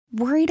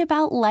Worried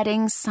about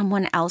letting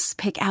someone else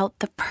pick out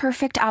the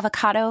perfect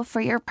avocado for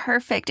your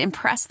perfect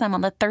impress them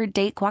on the third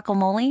date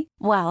guacamole?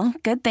 Well,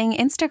 good thing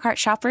Instacart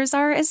shoppers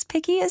are as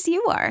picky as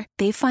you are.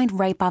 They find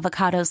ripe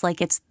avocados like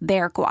it's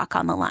their guac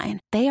on the line.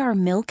 They are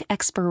milk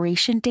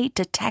expiration date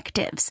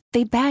detectives.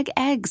 They bag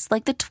eggs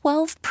like the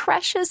 12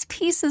 precious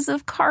pieces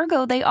of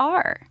cargo they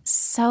are.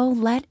 So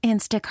let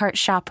Instacart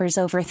shoppers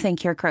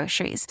overthink your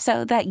groceries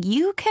so that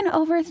you can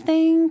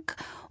overthink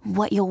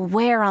what you'll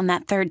wear on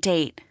that third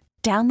date.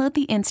 Download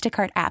the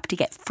Instacart app to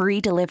get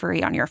free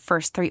delivery on your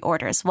first 3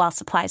 orders while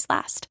supplies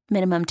last.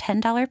 Minimum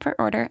 $10 per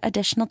order.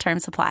 Additional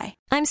terms apply.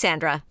 I'm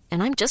Sandra,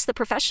 and I'm just the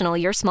professional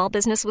your small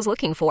business was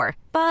looking for.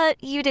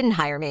 But you didn't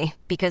hire me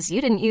because you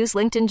didn't use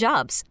LinkedIn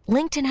Jobs.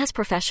 LinkedIn has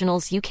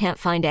professionals you can't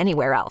find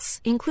anywhere else,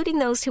 including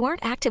those who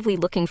aren't actively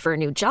looking for a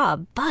new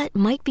job, but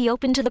might be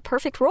open to the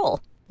perfect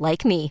role,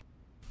 like me.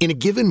 In a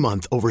given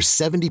month, over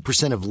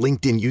 70% of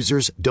LinkedIn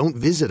users don't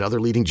visit other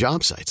leading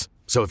job sites.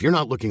 So if you're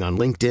not looking on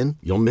LinkedIn,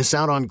 you'll miss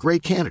out on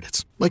great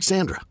candidates like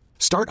Sandra.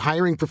 Start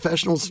hiring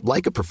professionals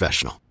like a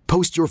professional.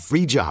 Post your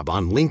free job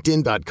on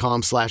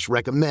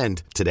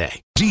linkedin.com/recommend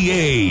today.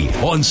 DA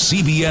on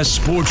CBS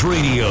Sports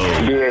Radio.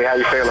 DA, how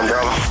you feeling,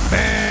 brother?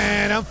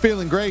 Man, I'm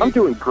feeling great. I'm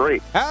doing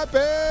great.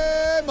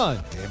 Happy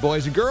Monday,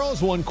 boys and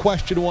girls. One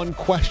question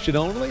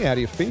only. How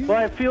do you feel? Well,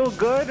 I feel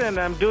good, and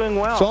I'm doing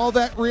well. It's all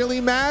that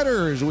really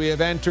matters. We have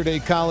entered a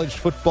college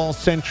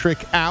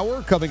football-centric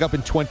hour. Coming up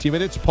in 20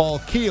 minutes, Paul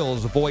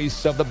Keels,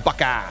 voice of the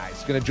Buckeyes,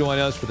 is going to join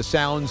us for the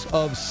sounds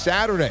of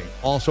Saturday.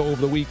 Also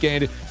over the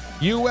weekend,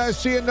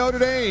 USC and Notre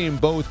Dame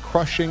both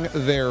crushing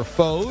their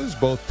foes,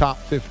 both top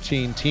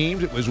 15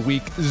 teams. It was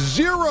week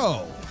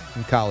 0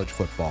 in college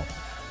football.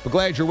 We're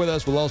glad you're with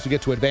us. We'll also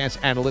get to advanced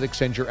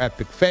analytics and your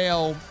epic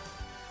fail.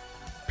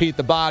 Pete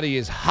the Body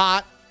is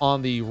hot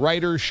on the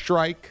writer's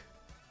strike,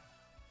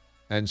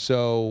 and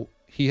so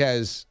he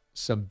has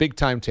some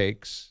big-time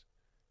takes.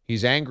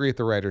 He's angry at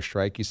the writer's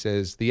strike. He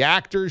says the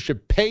actors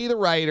should pay the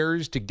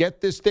writers to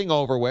get this thing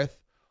over with,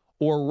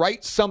 or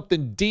write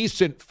something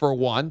decent for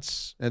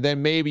once, and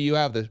then maybe you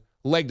have the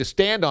leg to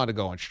stand on to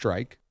go on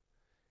strike.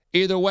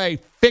 Either way,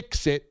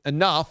 fix it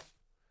enough.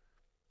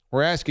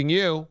 We're asking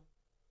you,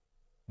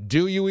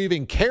 do you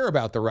even care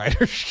about the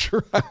writer's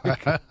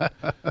strike?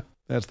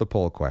 That's the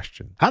poll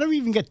question. How do we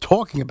even get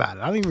talking about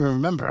it? I don't even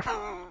remember.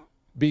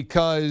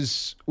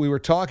 Because we were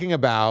talking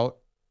about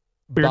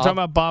talking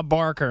about Bob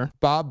Barker.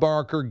 Bob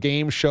Barker,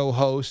 game show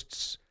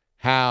hosts,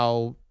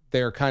 how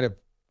they're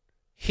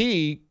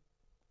he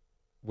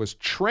was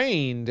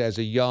trained as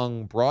a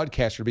young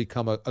broadcaster to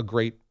become a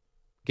great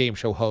game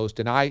show host.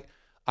 And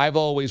I've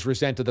always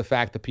resented the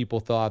fact that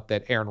people thought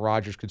that Aaron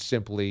Rodgers could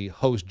simply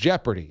host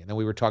Jeopardy. And then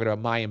we were talking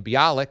about Mayim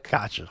Bialik.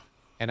 Gotcha.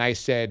 And I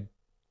said,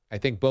 I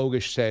think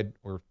Bogusch said,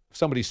 or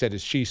somebody said,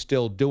 is she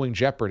still doing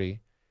Jeopardy?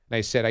 And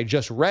I said, I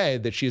just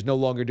read that she's no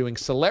longer doing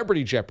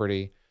Celebrity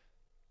Jeopardy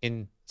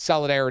in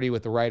solidarity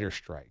with the writer's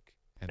strike.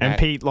 And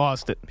Pete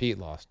lost it. Pete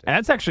lost it.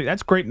 And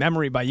that's great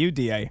memory by you,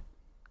 DA.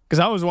 Because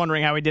I was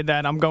wondering how he did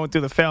that. I'm going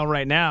through the fail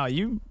right now.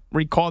 You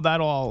recalled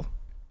that all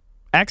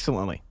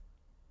excellently.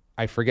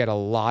 I forget a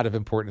lot of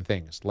important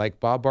things. Like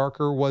Bob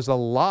Barker was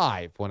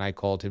alive when I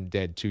called him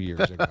dead 2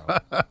 years ago.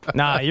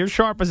 Nah, you're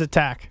sharp as a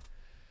tack.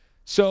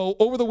 So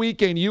over the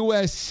weekend,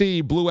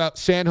 USC blew out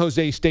San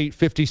Jose State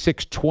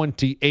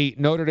 56-28.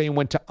 Notre Dame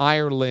went to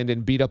Ireland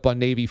and beat up on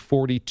Navy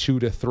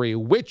 42-3.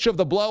 Which of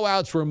the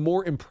blowouts were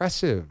more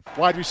impressive?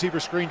 Wide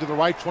receiver screen to the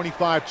right,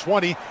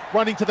 25-20,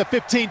 running to the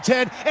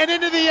 15-10, and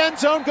into the end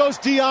zone goes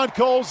Deion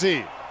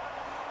Colsey.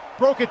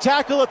 Broke a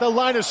tackle at the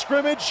line of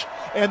scrimmage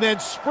and then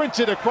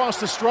sprinted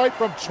across the stripe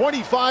from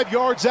 25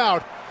 yards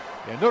out.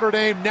 And Notre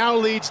Dame now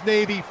leads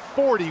Navy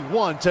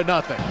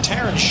 41-0.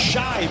 Terrence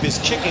Shive is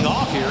kicking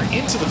off here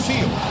into the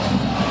field.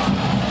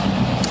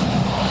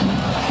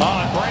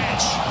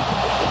 Branch.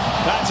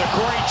 That's a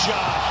great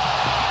job.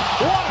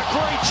 What a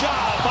great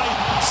job by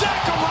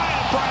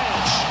Zachariah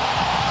Branch.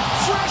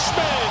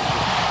 Freshman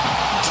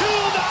to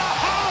the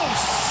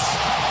house.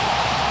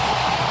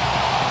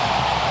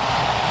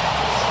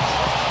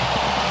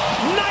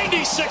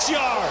 96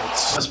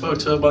 yards. I spoke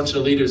to a bunch of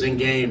the leaders in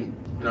game,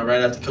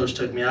 right after Coach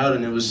took me out,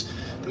 and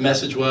the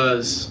message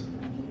was,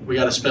 we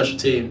got a special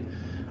team.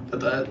 But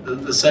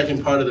the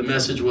second part of the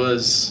message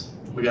was,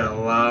 we got a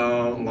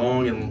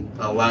long and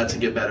a lot to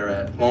get better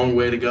at. Long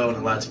way to go and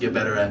a lot to get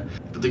better at.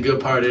 But the good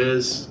part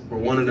is, we're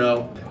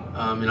 1-0.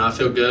 I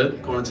feel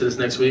good going into this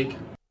next week.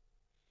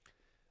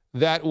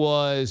 That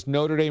was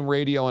Notre Dame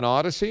Radio and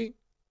Odyssey.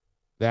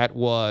 That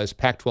was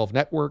Pac-12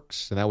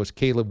 Networks. And that was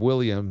Caleb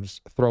Williams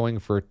throwing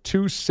for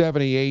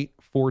 278,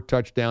 4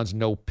 touchdowns,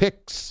 no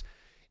picks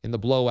in the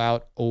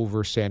blowout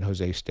over San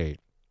Jose State.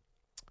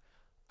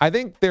 I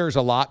think there's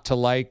a lot to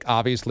like,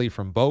 obviously,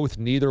 from both.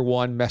 Neither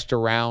one messed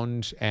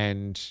around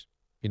and,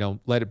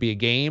 let it be a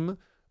game.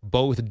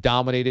 Both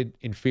dominated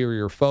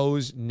inferior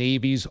foes.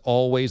 Navy's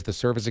always, the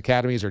service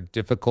academies are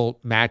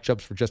difficult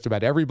matchups for just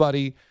about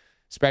everybody,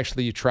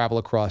 especially you travel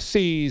across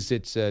seas.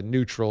 It's a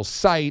neutral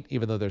site,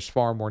 even though there's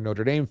far more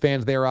Notre Dame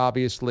fans there,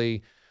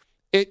 obviously.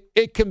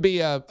 it can be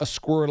a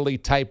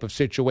squirrely type of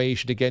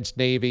situation against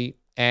Navy.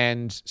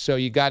 And so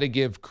you got to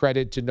give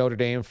credit to Notre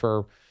Dame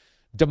for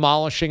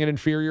demolishing an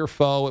inferior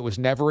foe. It was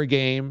never a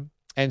game.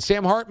 And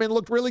Sam Hartman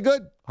looked really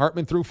good.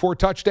 Hartman threw 4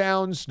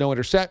 touchdowns, no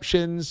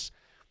interceptions,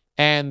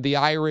 and the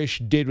Irish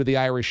did what the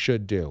Irish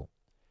should do.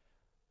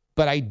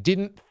 But I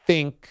didn't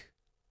think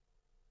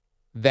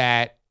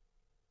that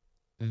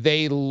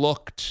they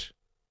looked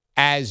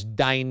as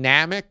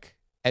dynamic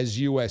as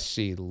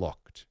USC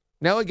looked.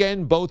 Now,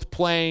 again, both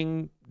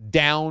playing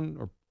down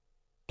or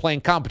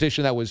playing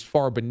competition that was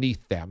far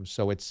beneath them.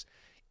 So it's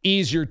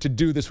easier to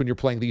do this when you're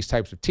playing these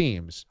types of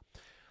teams.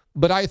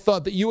 But I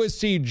thought that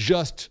USC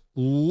just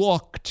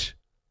looked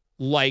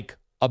like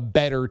a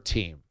better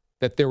team,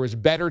 that there was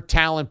better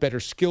talent, better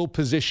skill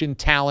position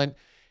talent,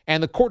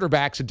 and the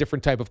quarterback's a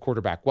different type of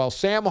quarterback. While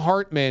Sam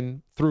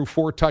Hartman threw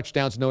 4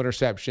 touchdowns, no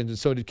interceptions, and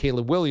so did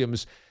Caleb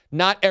Williams,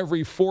 not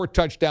every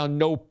 4-touchdown,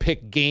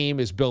 no-pick game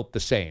is built the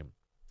same.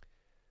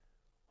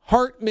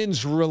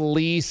 Hartman's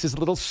release is a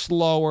little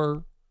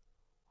slower.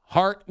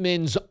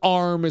 Hartman's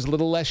arm is a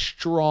little less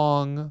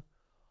strong.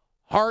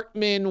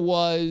 Hartman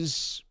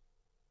was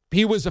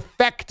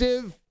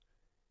effective.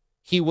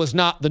 He was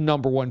not the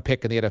number 1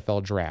 pick in the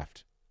NFL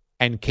draft.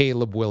 And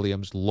Caleb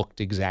Williams looked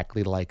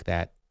exactly like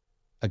that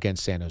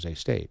against San Jose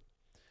State.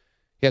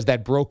 He has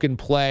that broken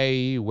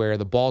play where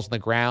the ball's on the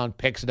ground,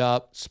 picks it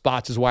up,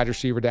 spots his wide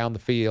receiver down the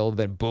field,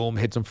 then boom,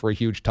 hits him for a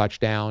huge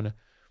touchdown.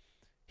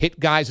 Hit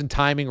guys in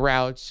timing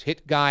routes,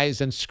 hit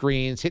guys in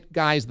screens, hit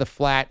guys in the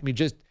flat. I mean,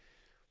 just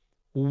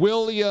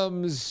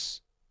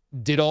Williams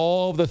did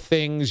all the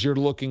things you're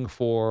looking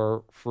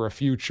for a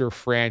future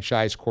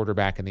franchise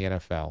quarterback in the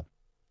NFL.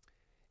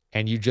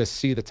 And you just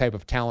see the type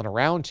of talent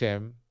around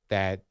him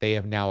that they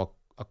have now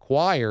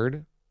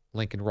acquired,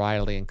 Lincoln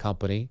Riley and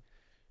company.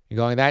 You're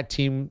going, that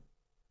team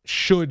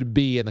should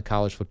be in the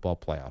college football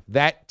playoff.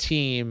 That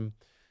team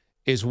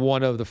is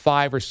one of the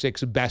 5 or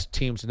 6 best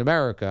teams in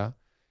America,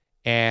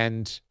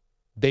 and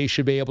they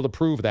should be able to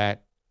prove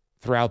that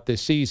throughout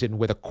this season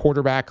with a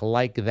quarterback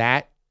like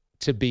that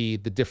to be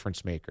the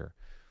difference maker.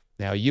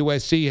 Now,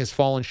 USC has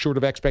fallen short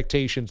of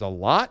expectations a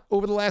lot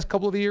over the last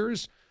couple of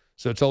years,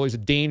 so it's always a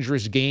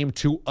dangerous game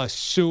to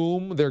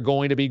assume they're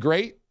going to be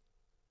great.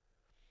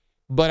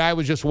 But I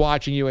was just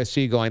watching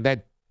USC going,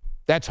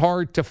 that's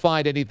hard to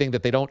find anything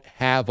that they don't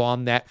have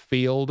on that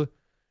field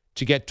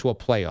to get to a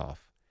playoff.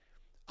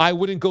 I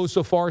wouldn't go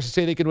so far as to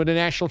say they can win a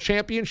national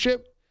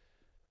championship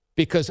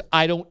because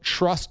I don't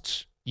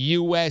trust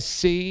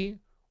USC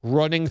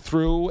running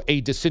through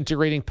a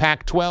disintegrating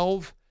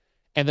Pac-12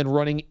 and then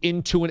running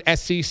into an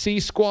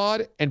SEC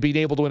squad and being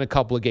able to win a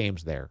couple of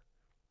games there.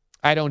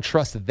 I don't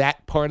trust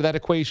that part of that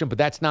equation, but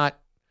that's not...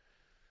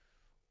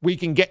 We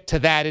can get to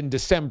that in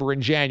December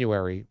and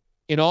January.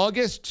 In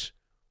August,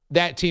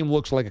 that team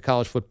looks like a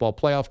college football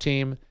playoff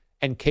team,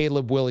 and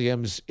Caleb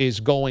Williams is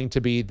going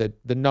to be the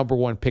number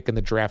 1 pick in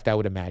the draft, I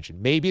would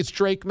imagine. Maybe it's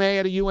Drake May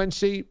at a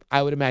UNC.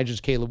 I would imagine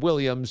it's Caleb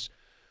Williams.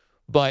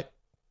 But,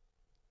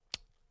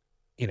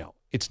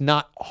 it's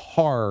not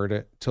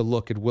hard to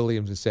look at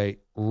Williams and say,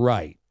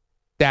 right,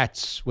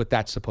 that's what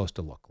that's supposed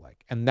to look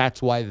like. And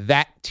that's why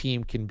that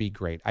team can be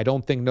great. I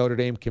don't think Notre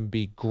Dame can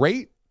be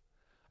great.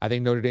 I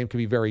think Notre Dame can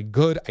be very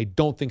good. I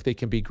don't think they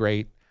can be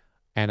great.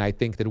 And I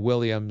think that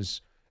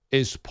Williams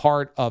is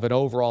part of an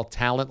overall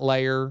talent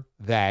layer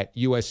that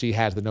USC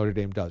has that Notre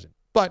Dame doesn't.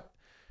 But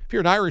if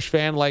you're an Irish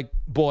fan like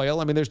Boyle,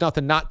 I mean, there's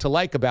nothing not to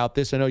like about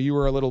this. I know you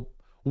were a little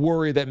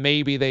worried that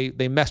maybe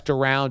they messed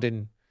around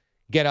and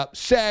get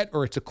upset,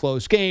 or it's a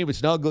close game,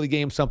 it's an ugly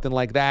game, something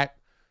like that.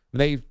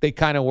 They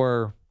kind of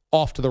were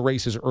off to the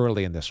races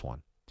early in this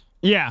one.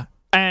 Yeah,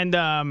 and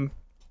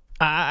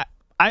I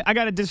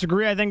got to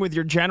disagree, I think, with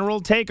your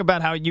general take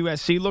about how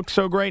USC looked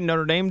so great,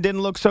 Notre Dame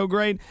didn't look so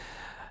great.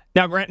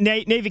 Now,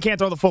 Navy can't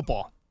throw the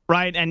football,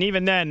 right? And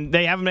even then,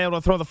 they haven't been able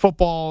to throw the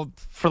football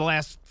for the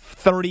last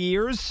 30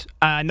 years.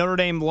 Notre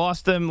Dame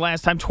lost them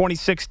last time,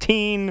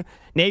 2016.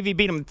 Navy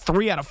beat them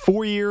 3 out of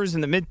 4 years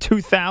in the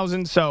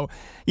mid-2000s. So,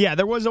 yeah,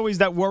 there was always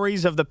that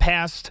worries of the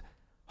past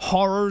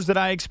horrors that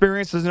I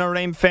experienced as a Notre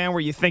Dame fan where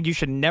you think you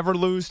should never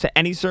lose to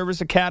any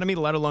service academy,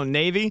 let alone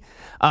Navy.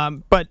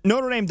 But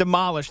Notre Dame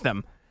demolished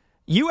them.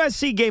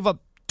 USC gave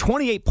up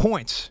 28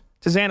 points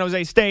to San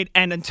Jose State,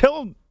 and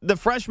until the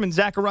freshman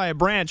Zachariah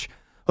Branch,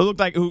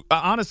 who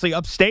honestly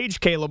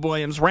upstaged Caleb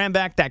Williams, ran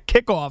back that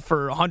kickoff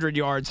for 100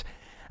 yards,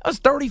 it was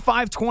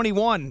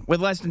 35-21 with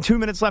less than 2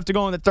 minutes left to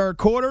go in the third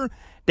quarter.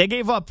 They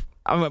gave up,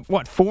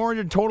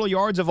 400 total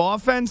yards of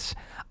offense?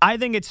 I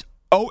think it's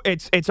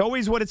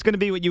always what it's going to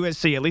be with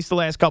USC, at least the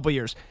last couple of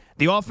years.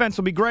 The offense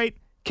will be great.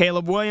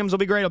 Caleb Williams will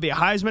be great. He'll be a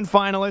Heisman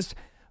finalist.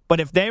 But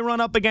if they run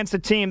up against a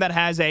team that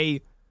has a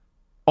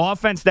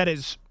offense that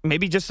is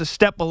maybe just a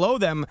step below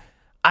them,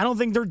 I don't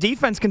think their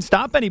defense can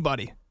stop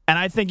anybody. And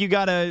I think you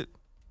got to,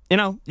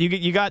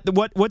 you got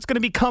what's going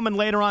to be coming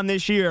later on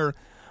this year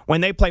when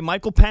they play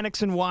Michael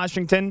Penix in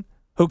Washington,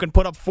 who can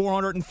put up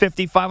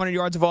 450, 500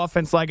 yards of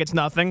offense like it's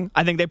nothing.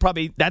 I think that's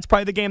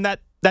probably the game that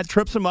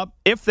trips them up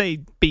if they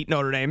beat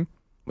Notre Dame,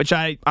 which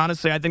I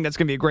think that's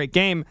going to be a great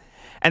game.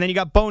 And then you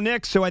got Bo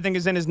Nix, who I think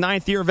is in his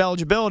 9th year of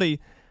eligibility,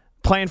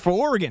 playing for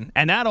Oregon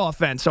and that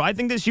offense. So I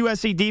think this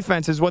USC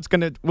defense is what's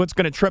gonna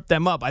trip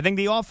them up. I think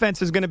the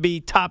offense is going to be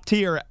top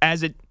tier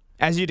as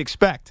you'd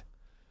expect.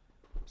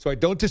 So I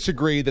don't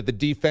disagree that the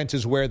defense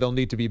is where they'll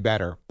need to be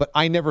better, but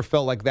I never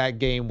felt like that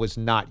game was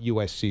not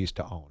USC's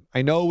to own.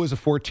 I know it was a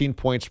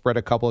 14-point spread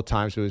a couple of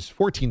times. It was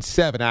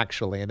 14-7,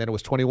 actually, and then it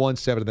was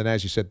 21-7, and then,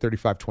 as you said,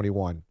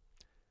 35-21.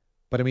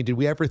 But, I mean, did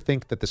we ever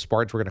think that the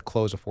Spartans were going to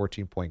close a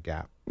 14-point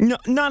gap? No,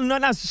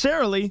 not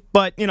necessarily,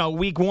 but,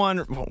 week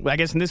 1, I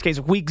guess in this case,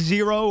 week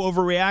 0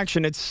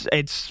 overreaction.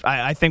 It's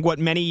I think what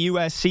many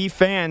USC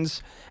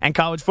fans and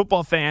college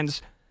football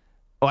fans,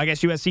 I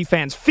guess USC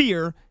fans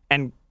fear,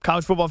 and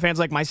college football fans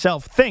like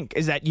myself think,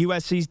 is that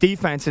USC's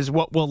defense is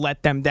what will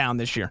let them down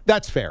this year.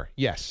 That's fair.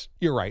 Yes,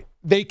 you're right.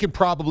 They can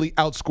probably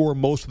outscore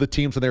most of the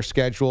teams on their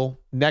schedule.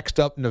 Next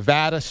up,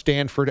 Nevada,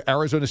 Stanford,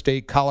 Arizona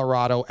State,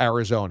 Colorado,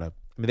 Arizona.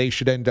 I mean, they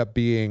should end up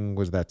being,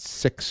 was that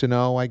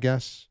 6-0, I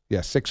guess? Yeah,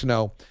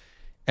 6-0.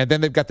 And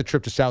then they've got the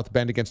trip to South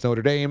Bend against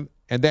Notre Dame.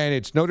 And then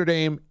it's Notre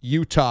Dame,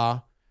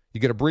 Utah.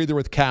 You get a breather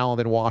with Cal, and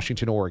then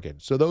Washington, Oregon.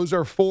 So those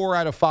are 4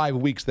 out of 5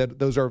 weeks.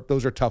 Those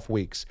are tough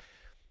weeks.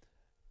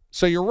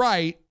 So you're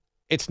right.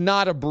 It's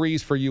not a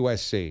breeze for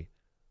USC.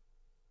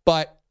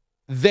 But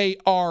they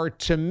are,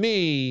 to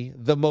me,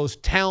 the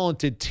most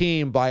talented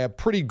team by a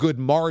pretty good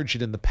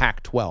margin in the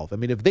Pac-12. I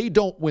mean, if they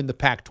don't win the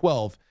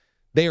Pac-12,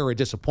 they are a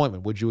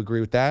disappointment. Would you agree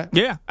with that?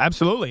 Yeah,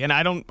 absolutely. And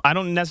I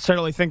don't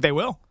necessarily think they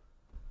will.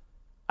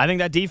 I think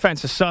that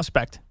defense is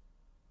suspect.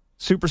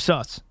 Super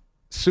sus.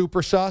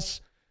 Super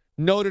sus?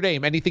 Notre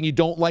Dame, anything you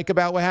don't like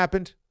about what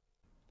happened?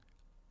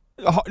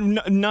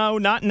 No,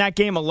 not in that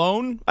game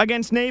alone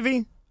against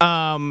Navy.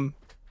 I'm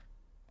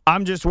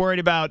just worried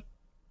about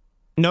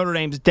Notre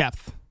Dame's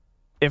depth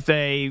if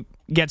they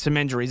get some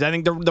injuries. I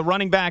think the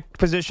running back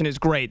position is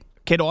great.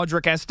 Kid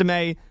Audric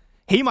Estime,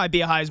 he might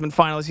be a Heisman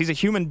finalist. He's a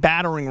human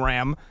battering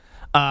ram.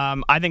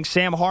 I think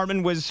Sam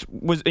Hartman was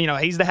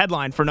he's the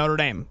headline for Notre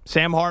Dame.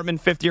 Sam Hartman,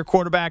 5th-year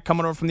quarterback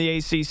coming over from the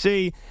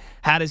ACC.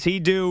 How does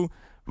he do?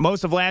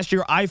 Most of last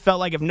year, I felt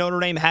like if Notre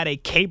Dame had a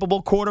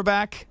capable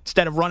quarterback,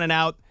 instead of running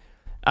out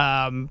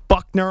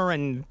Buckner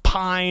and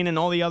Pine and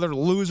all the other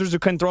losers who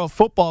couldn't throw a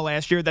football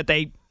last year, that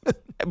they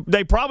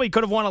probably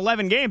could have won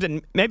 11 games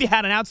and maybe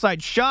had an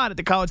outside shot at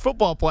the college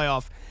football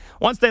playoff.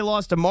 Once they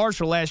lost to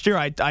Marshall last year,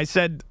 I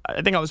said,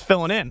 I think I was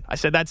filling in. I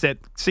said, that's it.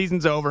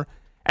 Season's over.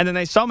 And then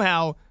they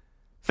somehow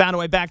found a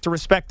way back to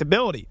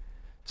respectability.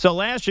 So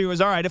last year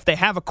was, all right, if they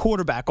have a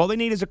quarterback, all they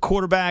need is a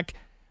quarterback.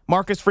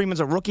 Marcus Freeman's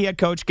a rookie head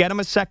coach. Get him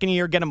a second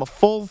year. Get him a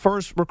full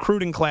first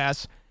recruiting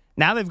class.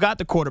 Now they've got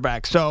the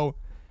quarterback. So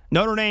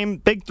Notre Dame,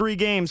 big 3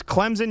 games,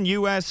 Clemson,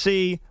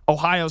 USC,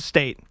 Ohio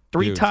State.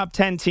 3 Huge. top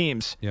 10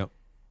 teams. Yep.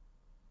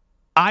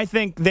 I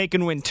think they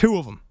can win 2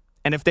 of them.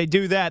 And if they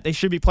do that, they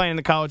should be playing in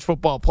the college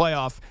football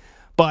playoff.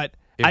 But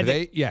if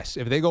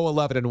they go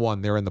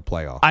 11-1, they're in the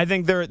playoff. I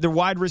think their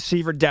wide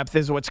receiver depth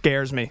is what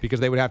scares me. Because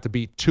they would have to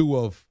beat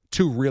 2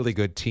 really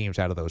good teams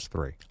out of those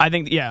 3. I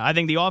think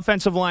the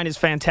offensive line is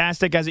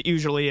fantastic, as it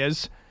usually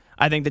is.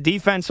 I think the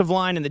defensive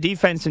line and the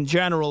defense in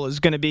general is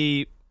going to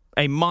be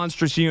a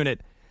monstrous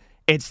unit.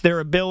 It's their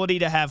ability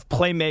to have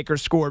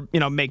playmakers score,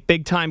 make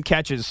big-time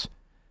catches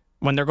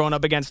when they're going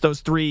up against those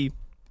 3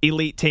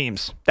 elite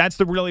teams. That's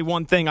the really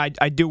one thing I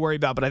do worry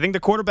about. But I think the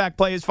quarterback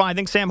play is fine. I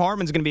think Sam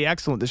Hartman's going to be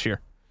excellent this year.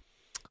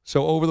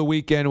 So over the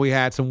weekend, we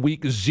had some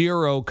week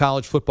 0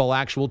 college football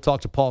action. We'll talk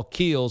to Paul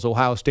Keels,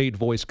 Ohio State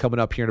voice, coming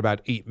up here in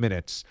about 8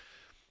 minutes.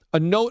 A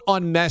note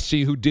on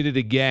Messi, who did it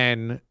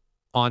again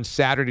on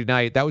Saturday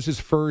night. That was his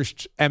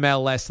first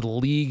MLS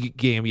league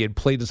game. He had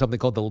played in something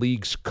called the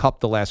Leagues Cup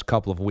the last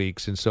couple of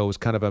weeks, and so it was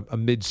kind of a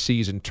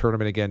mid-season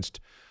tournament against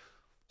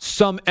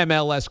some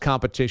MLS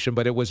competition,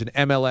 but it was an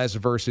MLS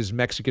versus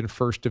Mexican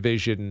First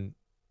Division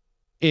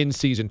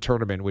in-season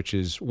tournament, which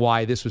is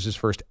why this was his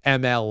first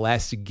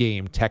MLS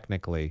game,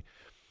 technically.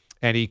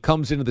 And he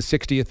comes into the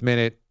 60th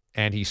minute,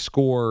 and he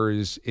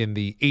scores in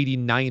the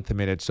 89th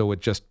minute, so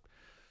it just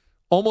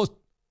almost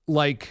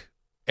like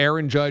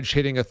Aaron Judge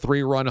hitting a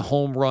 3-run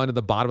home run in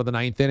the bottom of the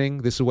 9th inning.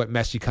 This is what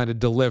Messi kind of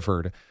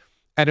delivered.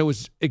 And it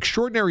was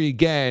extraordinary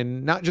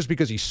again, not just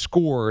because he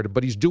scored,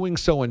 but he's doing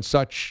so in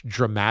such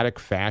dramatic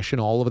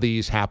fashion. All of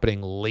these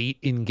happening late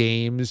in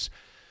games.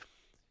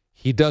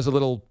 He does a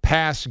little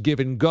pass, give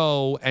and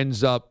go,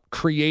 ends up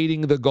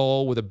creating the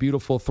goal with a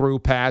beautiful through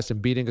pass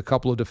and beating a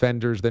couple of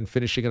defenders, then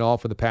finishing it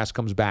off when the pass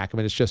comes back. I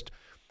mean,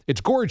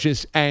 it's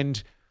gorgeous.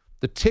 And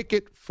the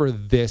ticket for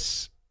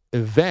this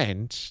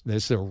event,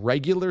 this is a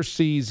regular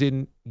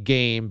season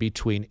game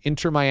between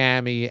Inter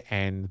Miami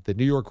and the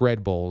New York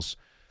Red Bulls,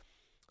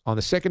 on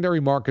the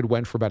secondary market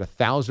went for about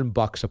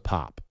 $1,000 a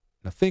pop.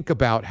 Now think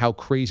about how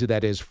crazy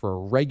that is for a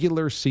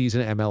regular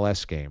season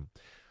MLS game.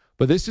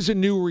 But this is a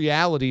new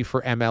reality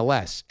for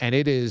MLS, and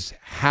it is,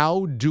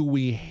 how do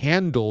we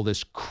handle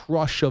this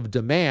crush of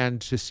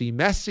demand to see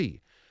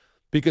Messi?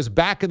 Because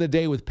back in the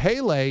day with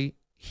Pele,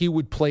 he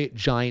would play at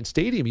Giant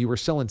Stadium. You were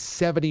selling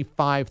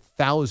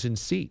 75,000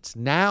 seats.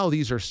 Now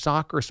these are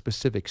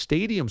soccer-specific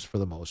stadiums for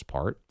the most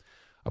part.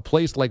 A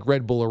place like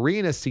Red Bull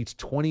Arena seats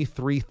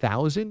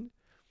 23,000.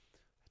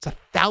 It's a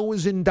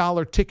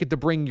 $1,000 ticket to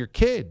bring your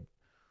kid.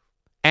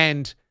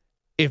 And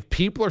if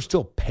people are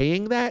still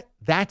paying that,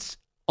 that's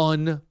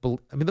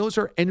unbelievable. I mean, those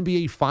are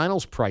NBA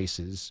Finals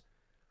prices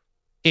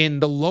in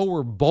the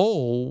lower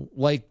bowl,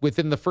 like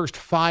within the first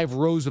 5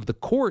 rows of the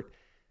court,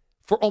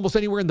 for almost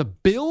anywhere in the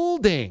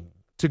building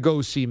to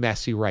go see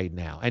Messi right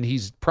now. And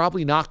he's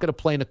probably not going to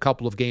play in a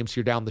couple of games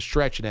here down the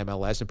stretch in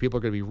MLS, and people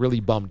are going to be really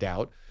bummed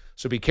out.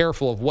 So be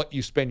careful of what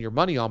you spend your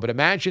money on. But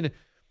imagine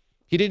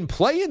he didn't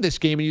play in this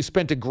game and you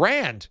spent $1,000.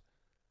 I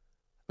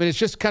mean, it's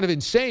just kind of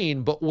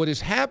insane. But what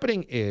is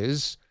happening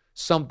is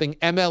something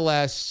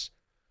MLS,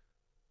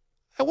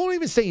 I won't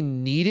even say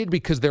needed,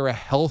 because they're a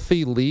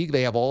healthy league.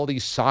 They have all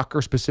these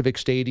soccer-specific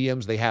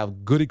stadiums. They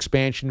have good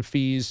expansion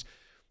fees.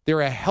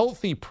 They're a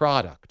healthy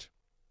product.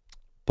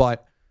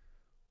 But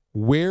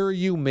where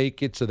you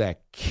make it so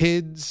that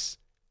kids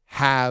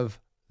have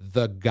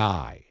the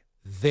guy,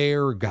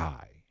 their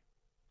guy,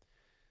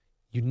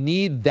 you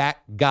need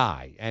that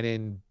guy. And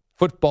in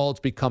football, it's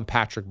become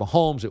Patrick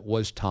Mahomes. It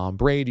was Tom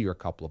Brady or a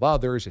couple of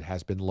others. It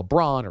has been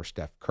LeBron or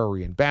Steph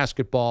Curry in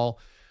basketball.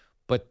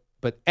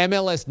 But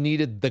MLS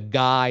needed the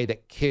guy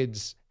that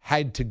kids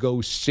had to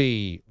go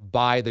see,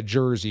 buy the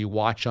jersey,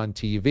 watch on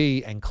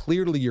TV. And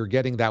clearly you're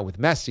getting that with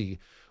Messi,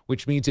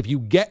 which means if you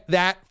get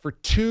that for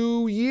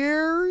 2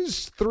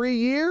 years, 3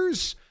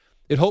 years,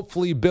 it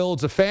hopefully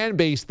builds a fan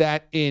base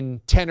that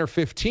in 10 or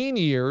 15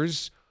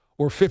 years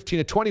or 15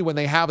 to 20, when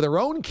they have their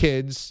own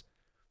kids,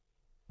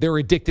 they're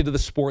addicted to the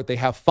sport. They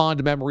have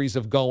fond memories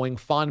of going,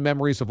 fond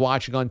memories of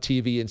watching on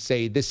TV, and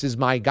say, this is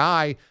my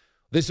guy.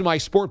 This is my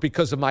sport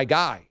because of my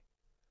guy.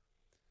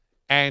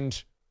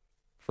 And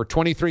for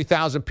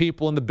 23,000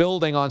 people in the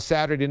building on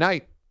Saturday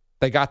night,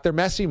 they got their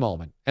Messi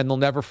moment, and they'll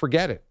never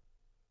forget it.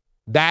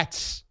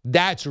 That's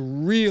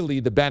really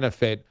the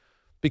benefit,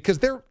 because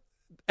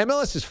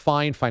MLS is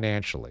fine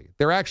financially.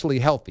 They're actually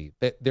healthy.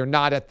 They're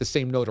not at the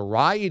same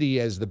notoriety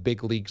as the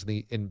big leagues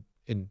in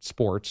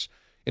sports,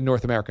 in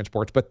North American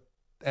sports, but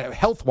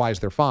health-wise,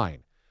 they're fine.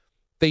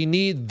 They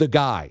need the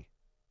guy.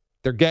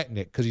 They're getting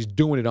it because he's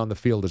doing it on the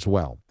field as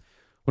well.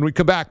 When we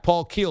come back,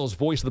 Paul Keels,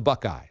 voice of the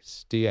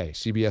Buckeyes, DA,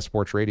 CBS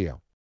Sports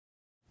Radio.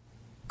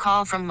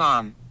 Call from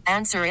mom.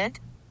 Answer it.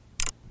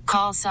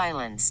 Call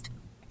silenced.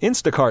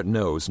 Instacart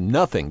knows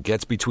nothing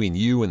gets between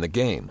you and the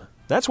game.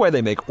 That's why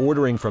they make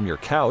ordering from your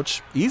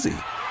couch easy.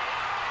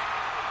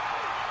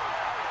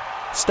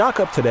 Stock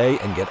up today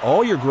and get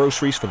all your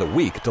groceries for the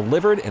week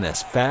delivered in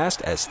as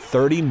fast as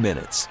 30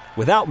 minutes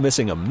without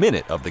missing a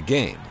minute of the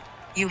game.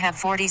 You have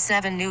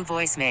 47 new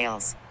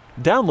voicemails.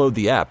 Download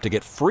the app to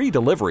get free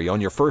delivery on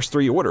your first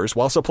 3 orders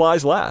while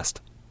supplies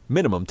last.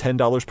 Minimum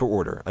 $10 per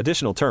order.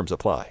 Additional terms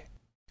apply.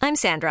 I'm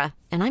Sandra,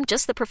 and I'm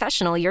just the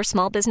professional your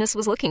small business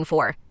was looking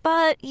for.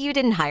 But you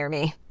didn't hire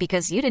me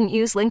because you didn't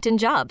use LinkedIn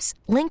Jobs.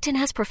 LinkedIn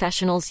has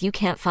professionals you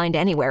can't find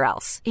anywhere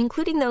else,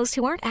 including those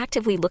who aren't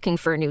actively looking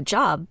for a new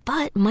job,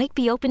 but might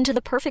be open to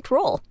the perfect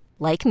role,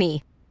 like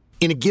me.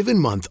 In a given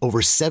month,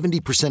 over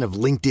 70% of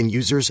LinkedIn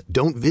users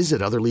don't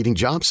visit other leading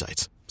job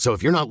sites. So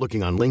if you're not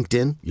looking on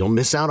LinkedIn, you'll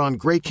miss out on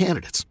great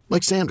candidates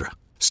like Sandra.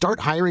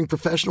 Start hiring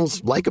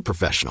professionals like a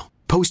professional.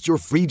 Post your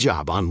free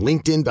job on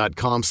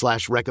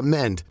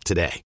linkedin.com/recommend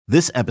today.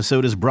 This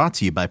episode is brought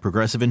to you by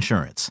Progressive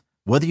Insurance.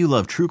 Whether you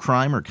love true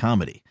crime or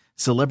comedy,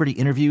 celebrity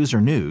interviews or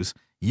news,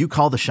 you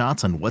call the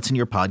shots on what's in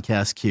your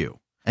podcast queue.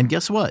 And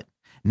guess what?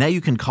 Now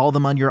you can call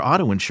them on your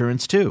auto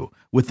insurance too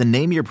with the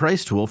Name Your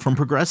Price tool from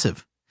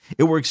Progressive.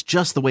 It works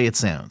just the way it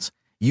sounds.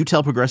 You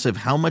tell Progressive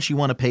how much you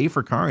want to pay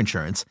for car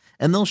insurance,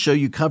 and they'll show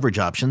you coverage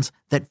options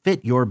that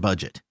fit your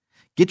budget.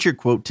 Get your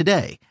quote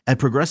today at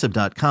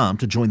Progressive.com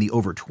to join the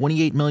over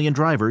 28 million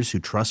drivers who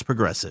trust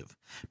Progressive.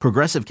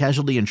 Progressive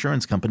Casualty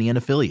Insurance Company and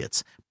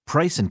Affiliates.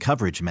 Price and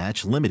coverage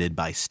match limited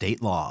by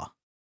state law.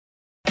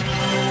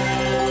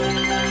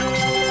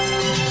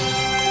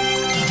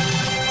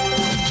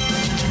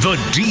 The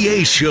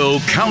DA Show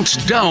counts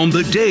down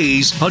the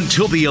days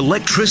until the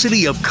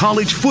electricity of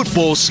college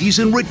football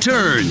season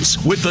returns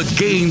with the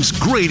game's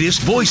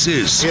greatest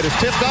voices. It is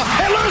tipped off,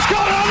 and Lewis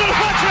got it on the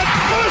deflection.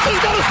 Lewis is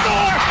going to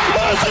score.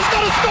 Lewis is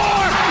going to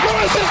score.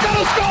 Lewis is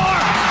going to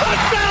score.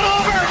 Touchdown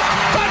Auburn.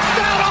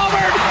 Touchdown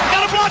Auburn.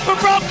 Got a block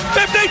from Brock.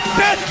 50,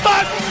 10,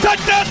 5.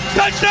 Touchdown.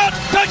 Touchdown.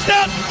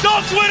 Touchdown.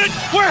 Dogs win it.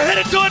 We're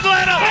headed to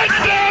Atlanta.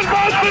 Touchdown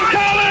Boston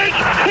College.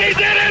 He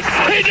did it.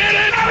 He did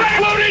it.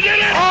 Looney did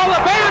it. All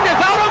the band is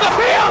out on the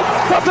field.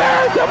 The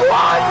Bears have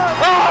won.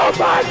 Oh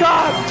my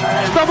God.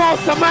 The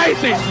most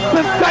amazing,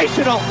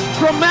 sensational,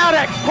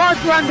 dramatic,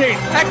 heart-rending,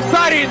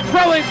 exciting,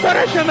 thrilling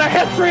finish in the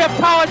history of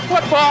college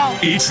football.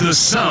 It's the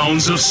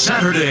sounds of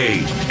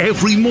Saturday.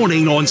 Every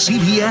morning on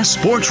CBS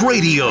Sports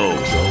Radio.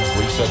 Jones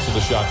resets to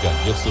the shotgun.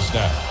 Gets the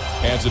snap.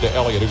 Hands it to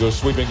Elliott, who goes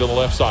sweeping to the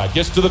left side.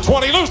 Gets to the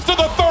 20, loose to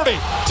the 30,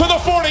 to the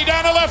 40,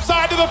 down the left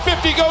side to the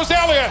 50 goes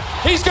Elliott.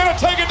 He's going to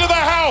take it to the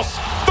house.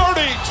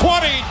 30,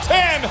 20,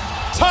 10.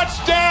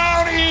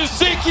 Touchdown,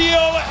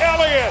 Ezekiel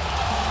Elliott.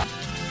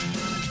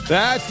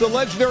 That's the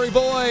legendary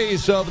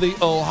voice of the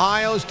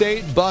Ohio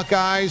State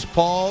Buckeyes,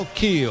 Paul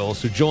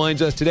Keels, who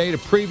joins us today to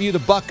preview the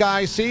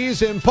Buckeye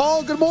season.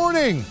 Paul, good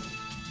morning.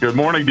 Good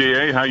morning,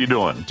 DA. How you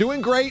doing?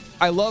 Doing great.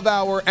 I love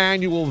our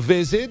annual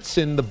visits,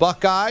 and the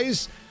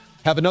Buckeyes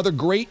have another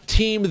great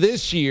team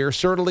this year,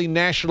 certainly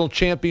national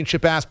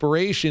championship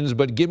aspirations,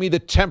 but give me the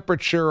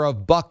temperature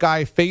of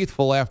Buckeye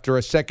faithful after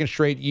a second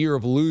straight year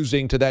of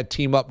losing to that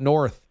team up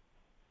north.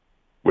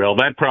 Well,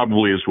 that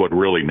probably is what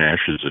really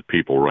gnashes at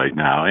people right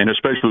now, and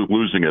especially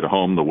losing at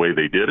home the way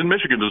they did. And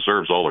Michigan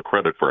deserves all the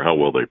credit for how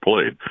well they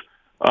played.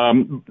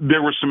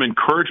 There was some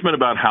encouragement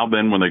about how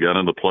then when they got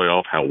into the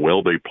playoff, how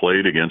well they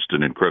played against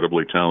an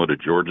incredibly talented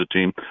Georgia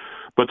team.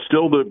 But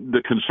still,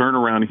 the concern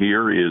around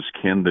here is,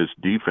 can this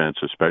defense,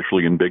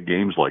 especially in big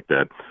games like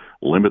that,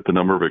 limit the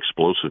number of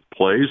explosive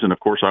plays? And,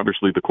 of course,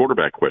 obviously the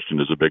quarterback question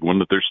is a big one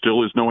that there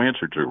still is no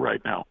answer to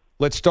right now.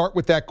 Let's start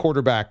with that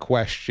quarterback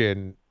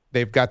question.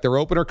 They've got their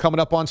opener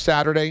coming up on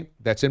Saturday.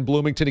 That's in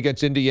Bloomington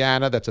against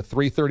Indiana. That's a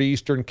 3:30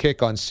 Eastern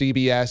kick on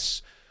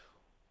CBS.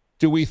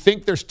 Do we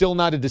think there's still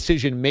not a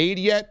decision made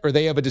yet, or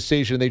they have a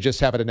decision and they just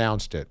haven't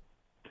announced it?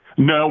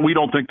 No, we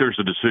don't think there's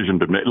a decision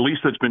been made, at least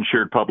that's been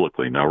shared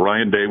publicly. Now,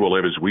 Ryan Day will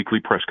have his weekly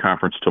press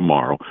conference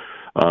tomorrow.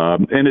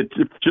 And it's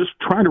just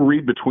trying to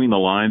read between the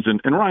lines.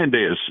 And Ryan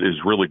Day is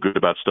really good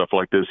about stuff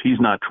like this. He's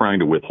not trying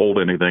to withhold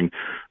anything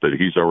that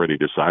he's already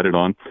decided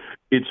on.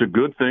 It's a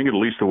good thing, at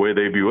least the way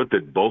they view it,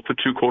 that both the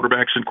two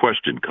quarterbacks in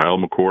question, Kyle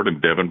McCord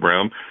and Devin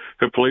Brown,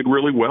 have played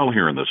really well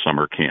here in the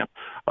summer camp.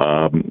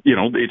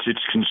 It's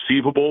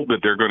conceivable that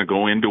they're going to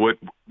go into it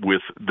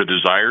with the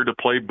desire to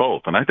play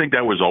both. And I think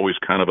that was always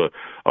kind of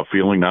a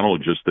feeling, not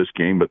only just this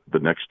game, but the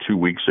next 2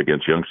 weeks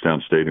against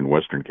Youngstown State in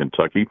Western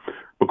Kentucky.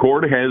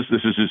 McCord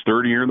this is his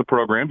third year in the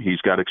program.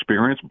 He's got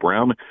experience.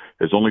 Brown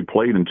has only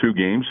played in 2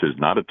 games, has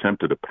not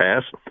attempted a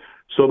pass.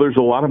 So there's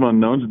a lot of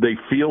unknowns. They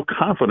feel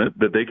confident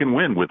that they can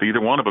win with either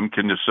one of them,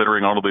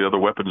 considering all of the other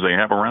weapons they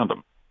have around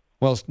them.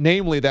 Well,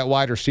 namely that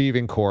wide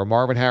receiving core.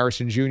 Marvin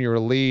Harrison Jr.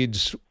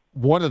 leads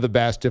one of the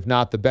best, if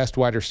not the best,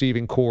 wide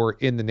receiving core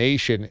in the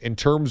nation. In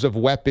terms of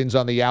weapons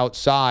on the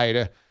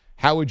outside,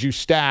 how would you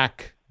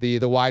stack the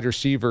wide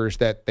receivers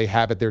that they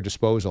have at their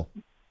disposal?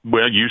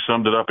 Well, you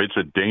summed it up. It's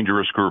a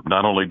dangerous group,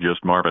 not only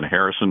just Marvin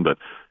Harrison, but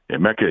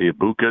Emeka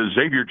Ibuka,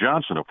 Xavier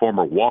Johnson, a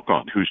former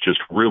walk-on who's just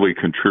really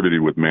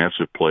contributed with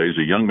massive plays,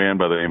 a young man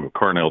by the name of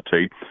Carnell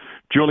Tate,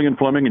 Julian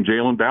Fleming and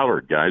Jalen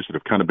Ballard, guys that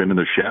have kind of been in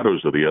the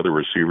shadows of the other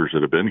receivers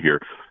that have been here.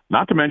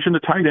 Not to mention the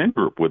tight end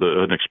group with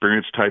an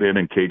experienced tight end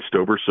in Cade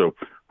Stover. So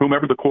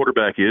whomever the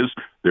quarterback is,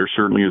 there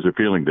certainly is a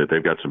feeling that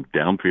they've got some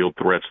downfield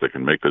threats that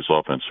can make this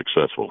offense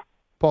successful.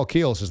 Paul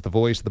Keels is the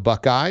voice of the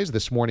Buckeyes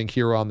this morning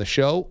here on the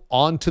show.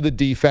 On to the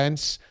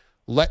defense.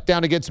 Let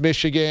down against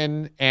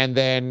Michigan, and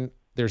then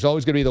there's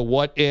always going to be the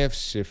what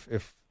ifs.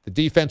 If the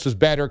defense was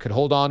better, could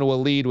hold on to a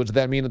lead, what does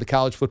that mean in the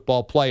college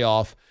football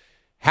playoff?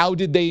 How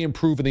did they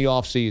improve in the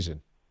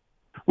offseason?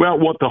 Well,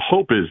 what the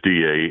hope is,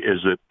 DA,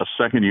 is that a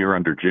second year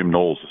under Jim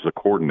Knowles as a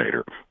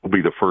coordinator will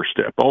be the first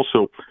step.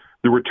 Also,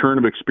 the return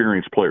of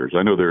experienced players.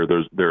 I know there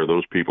are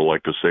those people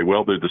like to say,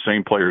 well, they're the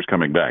same players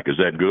coming back. Is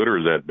that good or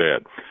is that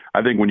bad?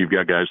 I think when you've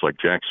got guys like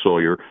Jack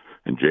Sawyer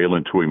and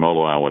Jalen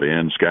Tuimoloau at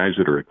ends, guys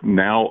that are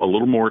now a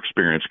little more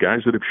experienced, guys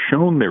that have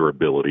shown their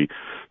ability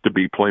to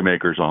be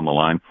playmakers on the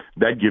line,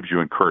 that gives you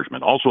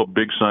encouragement. Also, a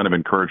big sign of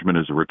encouragement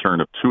is the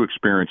return of 2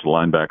 experienced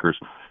linebackers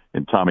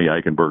in Tommy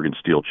Eichenberg and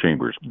Steele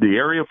Chambers. The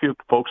area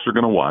folks are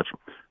going to watch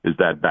is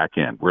that back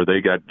end where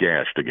they got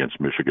gashed against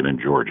Michigan and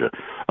Georgia.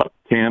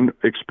 Can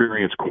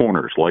experienced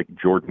corners like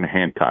Jordan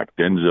Hancock,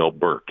 Denzel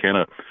Burke,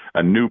 can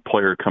a new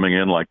player coming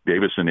in like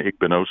Davison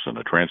Igbinosun,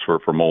 a transfer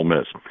from Ole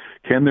Miss,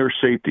 can their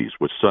safeties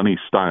with Sonny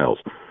Styles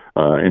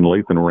and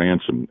Lathan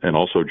Ransom and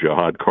also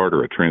Jihad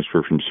Carter, a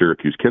transfer from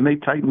Syracuse, can they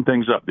tighten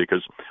things up?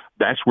 Because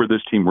that's where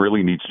this team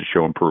really needs to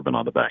show improvement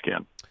on the back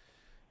end.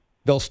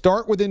 They'll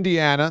start with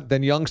Indiana,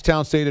 then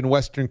Youngstown State and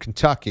Western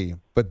Kentucky,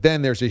 but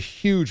then there's a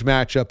huge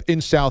matchup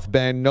in South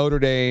Bend, Notre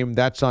Dame.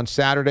 That's on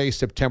Saturday,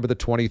 September the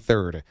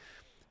 23rd.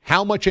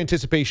 How much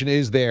anticipation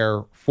is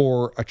there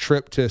for a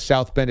trip to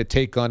South Bend to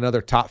take on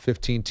another top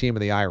 15 team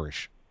in the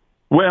Irish?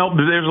 Well,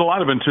 there's a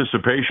lot of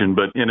anticipation,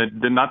 but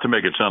not to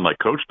make it sound like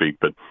coach speak,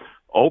 but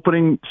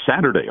opening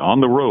Saturday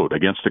on the road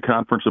against a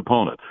conference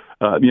opponent,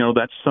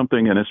 that's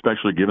something, and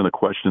especially given the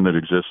question that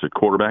exists at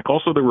quarterback.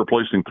 Also, they're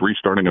replacing 3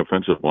 starting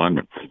offensive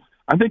linemen.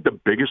 I think the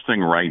biggest thing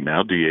right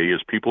now, DA,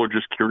 is people are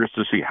just curious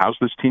to see how's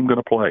this team going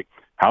to play.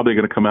 How are they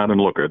going to come out and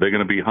look? Are they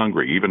going to be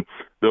hungry, even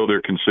though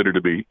they're considered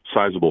to be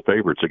sizable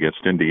favorites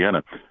against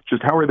Indiana?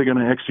 Just how are they going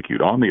to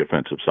execute on the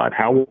offensive side?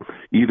 How will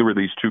either of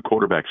these 2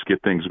 quarterbacks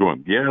get things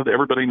going? Yeah,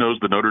 everybody knows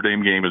the Notre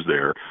Dame game is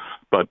there,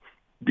 but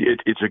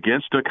it's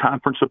against a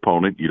conference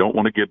opponent. You don't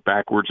want to get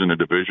backwards in a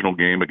divisional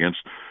game against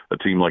a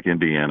team like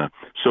Indiana.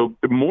 So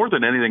more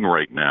than anything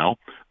right now,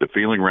 the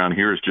feeling around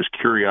here is just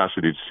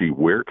curiosity to see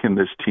where can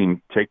this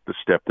team take the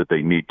step that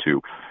they need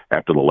to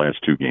after the last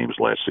 2 games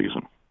last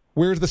season.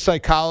 Where's the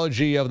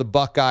psychology of the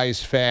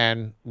Buckeyes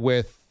fan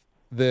with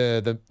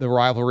the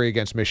rivalry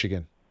against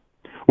Michigan?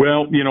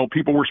 Well,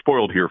 people were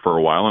spoiled here for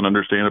a while, and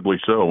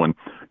understandably so. And,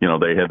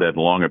 they had that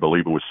long, I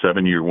believe it was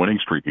 7-year winning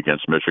streak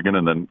against Michigan.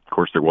 And then, of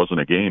course, there wasn't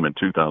a game in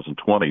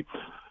 2020.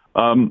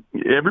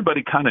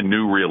 Everybody kind of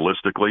knew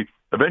realistically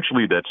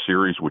eventually that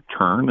series would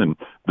turn and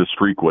the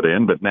streak would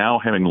end. But now,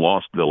 having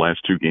lost the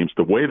last 2 games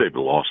the way they've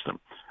lost them,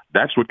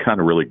 that's what kind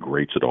of really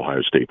grates at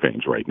Ohio State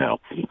fans right now.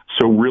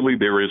 So really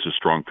there is a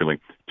strong feeling.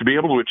 To be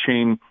able to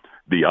attain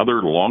the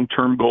other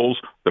long-term goals,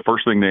 the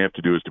first thing they have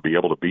to do is to be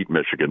able to beat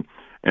Michigan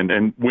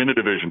and win a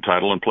division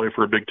title and play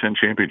for a Big Ten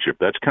championship.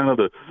 That's kind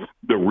of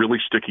the really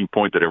sticking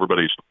point that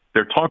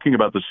they're talking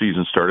about the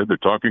season started. They're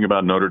talking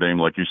about Notre Dame,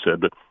 like you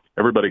said, but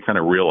everybody kind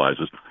of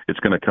realizes it's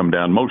going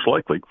to most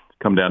likely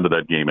come down to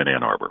that game in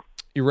Ann Arbor.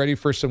 You ready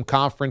for some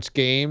conference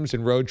games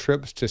and road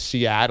trips to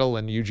Seattle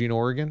and Eugene,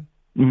 Oregon?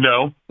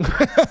 No.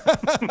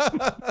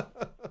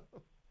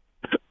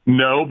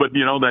 No, but,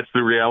 that's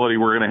the reality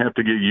we're going to have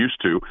to get used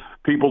to.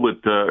 People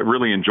that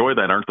really enjoy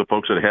that aren't the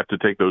folks that have to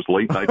take those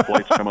late-night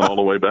flights coming all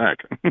the way back.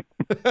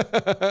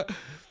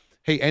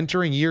 Hey,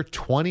 entering year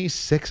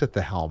 26 at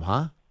the helm,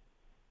 huh?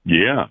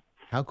 Yeah.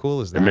 How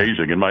cool is that?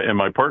 Amazing. And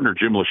my partner,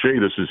 Jim Lachey,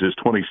 this is his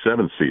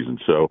 27th season.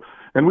 So,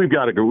 and we've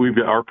got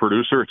our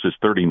producer, it's his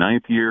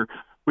 39th year.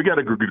 We got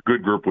a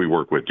good group we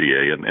work with,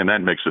 DA, and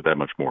that makes it that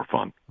much more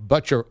fun.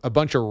 A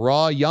bunch of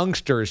raw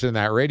youngsters in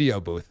that radio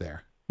booth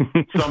there.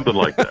 Something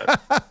like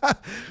that.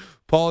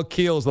 Paul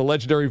Keels, the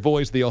legendary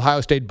voice of the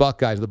Ohio State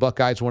Buckeyes. The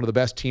Buckeyes, one of the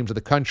best teams of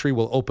the country,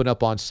 will open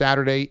up on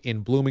Saturday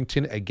in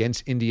Bloomington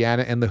against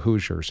Indiana and the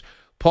Hoosiers.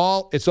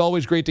 Paul, it's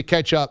always great to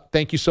catch up.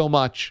 Thank you so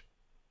much.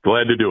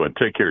 Glad to do it.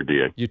 Take care,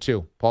 DA. You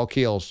too. Paul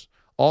Keels.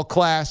 All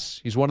class.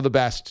 He's one of the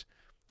best.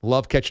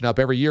 Love catching up.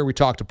 Every year we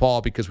talk to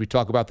Paul because we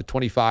talk about the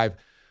 25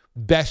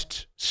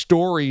 best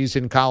stories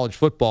in college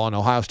football, and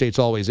Ohio State's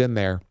always in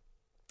there.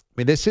 I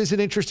mean, this is an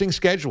interesting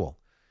schedule.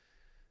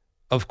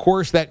 Of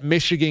course, that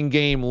Michigan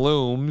game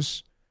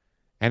looms,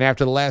 and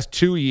after the last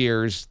 2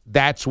 years,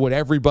 that's what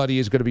everybody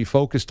is going to be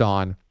focused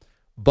on.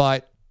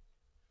 But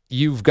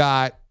you've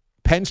got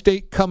Penn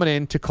State coming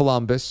into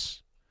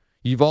Columbus.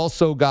 You've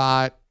also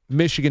got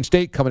Michigan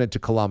State coming into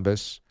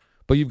Columbus.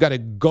 But you've got to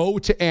go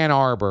to Ann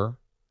Arbor.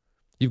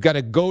 You've got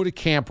to go to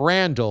Camp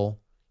Randall.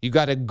 You've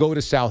got to go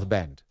to South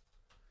Bend.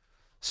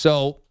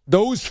 So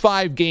those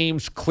 5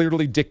 games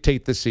clearly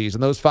dictate the season.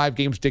 Those 5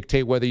 games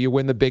dictate whether you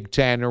win the Big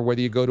Ten or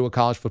whether you go to a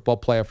college football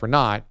playoff or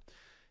not.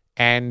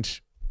 And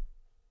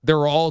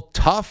they're all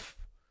tough.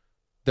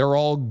 They're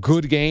all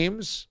good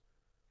games.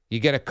 You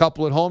get a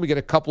couple at home, you get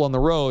a couple on the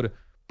road,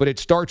 but it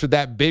starts with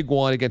that big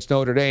one against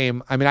Notre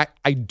Dame. I mean,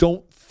 I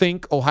don't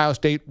think Ohio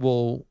State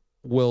will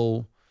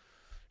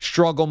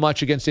struggle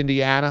much against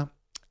Indiana.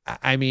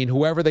 I mean,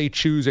 whoever they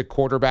choose at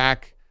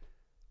quarterback,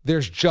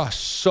 there's just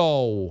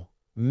so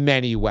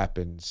many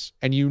weapons,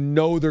 and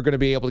they're going to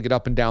be able to get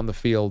up and down the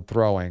field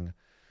throwing.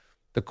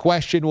 The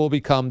question will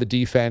become the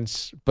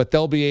defense, but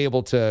they'll be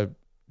able to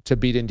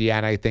beat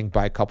Indiana, I think,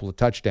 by a couple of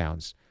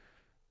touchdowns.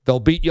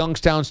 They'll beat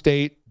Youngstown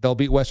State. They'll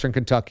beat Western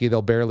Kentucky.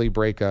 They'll barely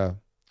break a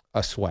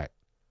sweat.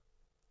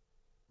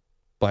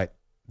 But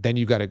then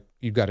you got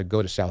to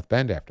go to South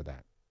Bend after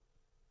that.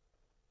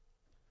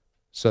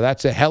 So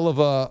that's a hell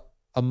of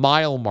a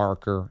mile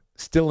marker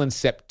still in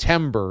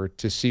September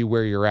to see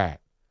where you're at.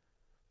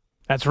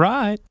 That's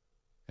right.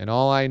 And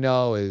all I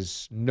know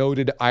is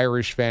noted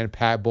Irish fan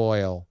Pat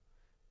Boyle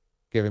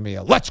giving me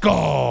a let's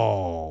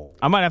go.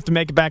 I might have to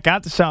make it back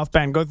out to South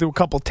Bend, go through a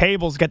couple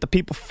tables, get the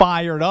people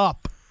fired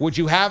up. Would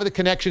you have the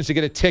connections to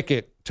get a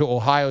ticket to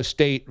Ohio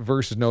State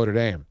versus Notre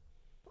Dame?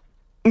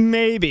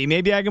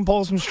 Maybe I can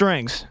pull some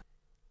strings.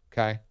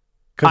 Okay.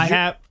 Go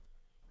ahead.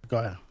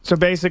 So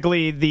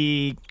basically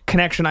the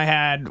connection I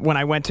had when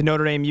I went to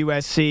Notre Dame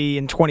USC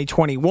in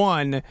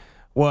 2021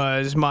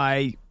 was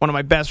one of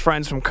my best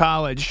friends from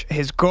college.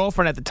 His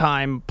girlfriend at the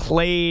time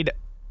played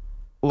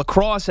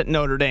lacrosse at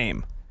Notre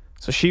Dame.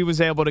 So she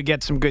was able to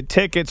get some good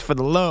tickets for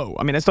the low.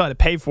 I mean, I still had to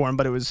pay for them,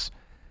 but it was,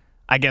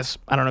 I guess,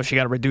 I don't know if she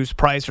got a reduced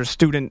price or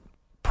student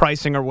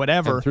pricing or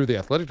whatever. And through the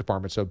athletic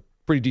department, so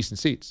pretty decent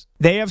seats.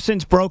 They have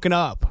since broken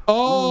up.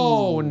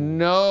 Oh,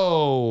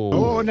 no.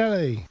 Oh,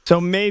 no.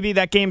 So maybe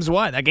that game's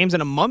what? That game's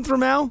in a month from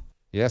now?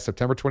 Yeah,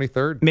 September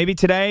 23rd. Maybe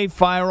today,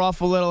 fire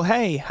off a little,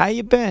 hey, how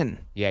you been?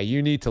 Yeah,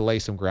 you need to lay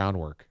some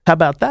groundwork. How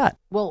about that?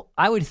 Well,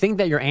 I would think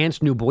that your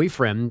aunt's new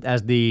boyfriend,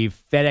 as the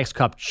FedEx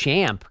Cup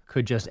champ,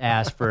 could just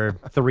ask for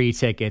 3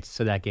 tickets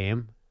to that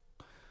game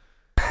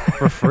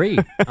for free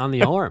on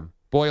the arm.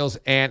 Boyle's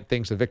aunt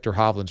thinks that Victor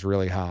Hovland's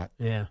really hot.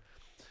 Yeah.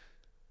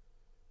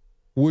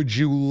 Would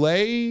you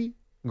lay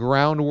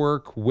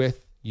groundwork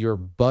with your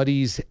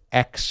buddy's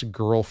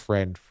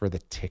ex-girlfriend for the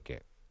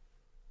ticket?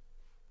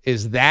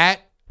 Is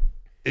that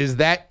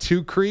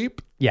too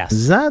creep? Yes.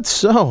 Is that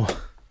so?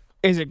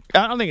 Is it?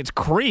 I don't think it's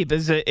creep.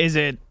 Is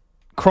it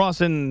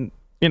crossing,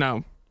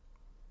 is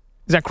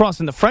that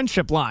crossing the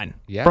friendship line?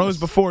 Yes. Bros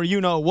before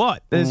you know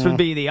what. This would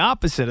be the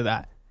opposite of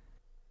that.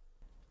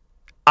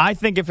 I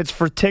think if it's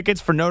for tickets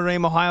for Notre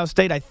Dame, Ohio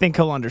State, I think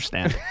he'll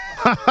understand.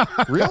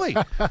 Really?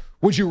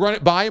 Would you run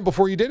it by him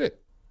before you did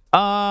it?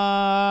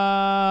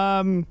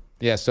 Yeah,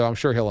 so I'm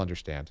sure he'll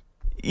understand.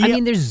 I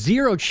mean, there's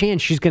zero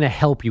chance she's going to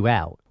help you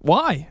out.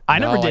 Why? I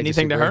never did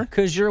anything to her.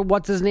 Because you're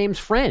what's-his-name's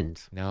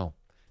friend. No,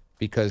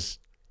 because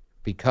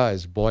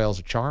Boyle's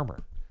a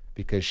charmer.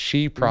 Because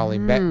she probably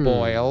met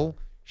Boyle.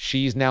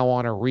 She's now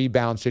on a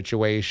rebound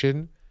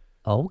situation.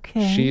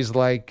 Okay. She's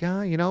like,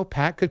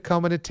 Pat could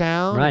come into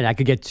town. Right, I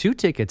could get 2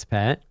 tickets,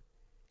 Pat.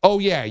 Oh,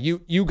 yeah,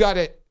 you got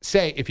to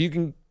say, if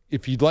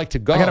you'd like to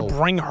go. I got to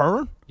bring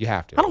her? You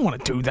have to. I don't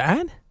want to do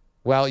that.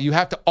 Well, you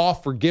have to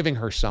offer giving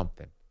her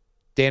something.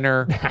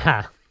 Dinner.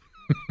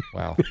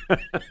 Well.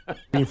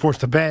 Being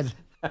forced to bed.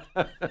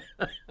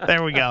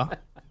 There we go.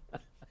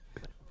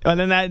 And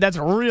then that's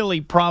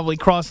really probably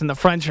crossing the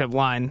friendship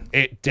line.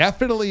 It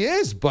definitely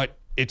is, but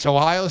it's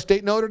Ohio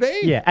State Notre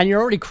Dame. Yeah, and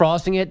you're already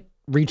crossing it,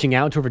 reaching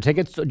out to her for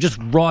tickets, so just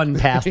run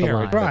past the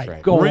line.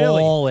 Right. Go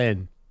all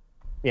in.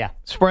 Yeah.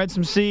 Spread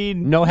some seed.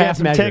 No half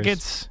some measures.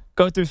 Tickets.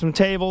 Go through some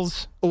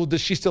tables. Oh,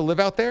 does she still live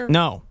out there?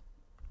 No.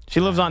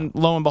 She lives on,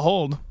 lo and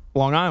behold,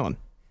 Long Island.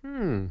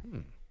 There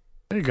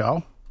you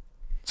go.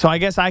 So I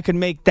guess I could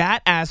make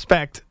that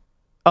aspect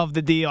of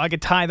the deal. I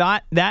could tie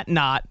that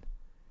knot.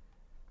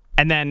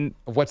 And then...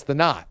 What's the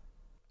knot?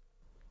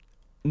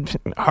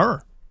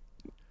 Her.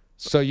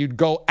 So you'd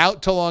go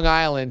out to Long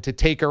Island to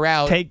take her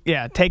out.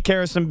 Take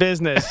care of some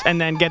business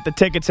and then get the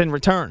tickets in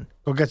return.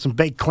 Go get some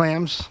baked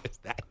clams. Is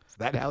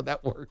that how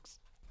that works?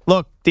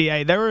 Look,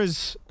 DA, there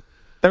is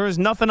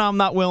nothing I'm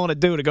not willing to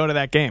do to go to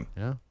that game.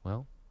 Yeah,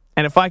 well.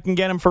 And if I can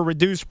get them for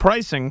reduced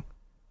pricing,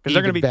 because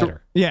they're going to be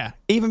better.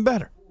 Even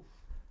better.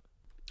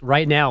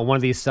 Right now, one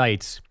of these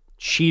sites,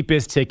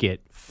 cheapest ticket,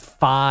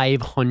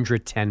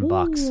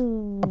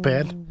 $510. Not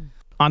bad.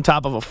 On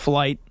top of a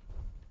flight.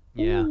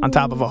 Yeah. On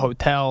top of a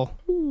hotel.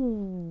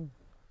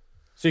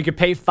 So you could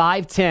pay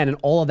 $510 and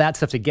all of that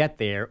stuff to get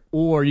there,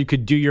 or you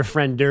could do your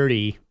friend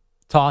dirty,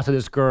 talk to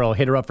this girl,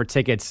 hit her up for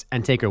tickets,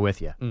 and take her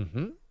with you.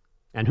 Mm-hmm.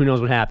 And who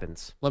knows what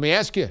happens. Let me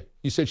ask you.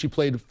 You said she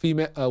played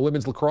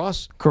women's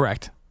lacrosse?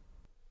 Correct.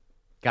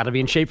 Got to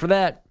be in shape for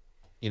that.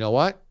 You know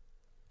what?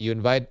 You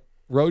invite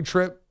road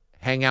trip,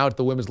 hang out at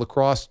the women's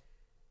lacrosse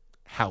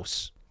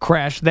house.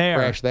 Crash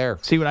there.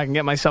 See what I can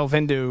get myself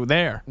into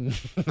there.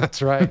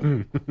 That's right.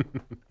 And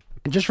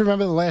just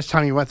remember the last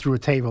time you went through a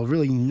table,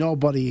 really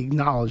nobody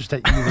acknowledged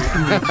that you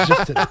even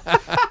existed.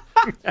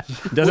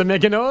 Does it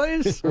make a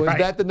noise? Was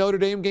that the Notre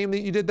Dame game that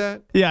you did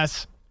that?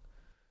 Yes.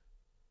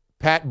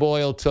 Pat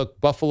Boyle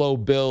took Buffalo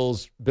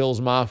Bills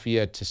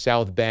Mafia to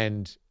South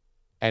Bend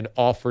and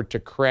offered to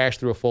crash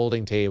through a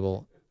folding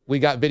table. We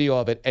got video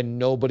of it, and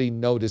nobody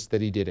noticed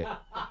that he did it.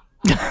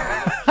 He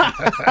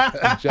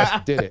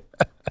just did it.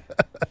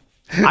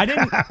 I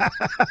didn't.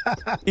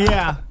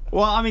 Yeah.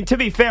 Well, I mean, to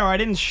be fair, I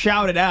didn't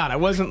shout it out. I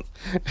wasn't.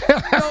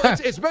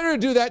 It's better to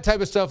do that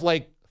type of stuff,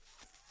 like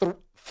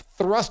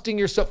flinging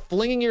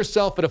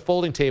yourself at a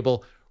folding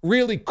table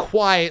really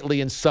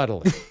quietly and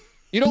subtly.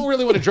 You don't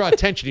really want to draw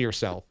attention to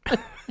yourself.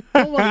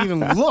 No one even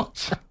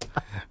looked.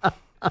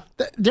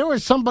 There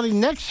was somebody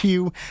next to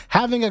you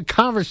having a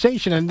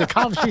conversation, and the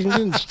conversation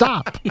didn't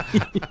stop.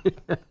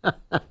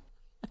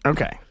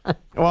 Okay.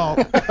 Well,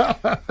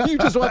 you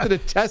just wanted to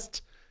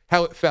test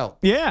how it felt.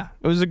 Yeah,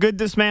 it was a good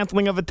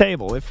dismantling of a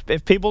table. If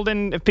people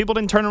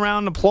didn't turn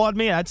around and applaud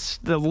me, that's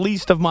the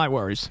least of my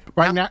worries.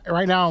 Right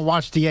now, on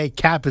Watch DA,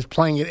 Cap is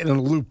playing it in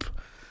a loop.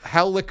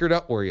 How liquored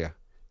up were you?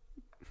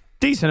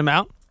 Decent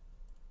amount.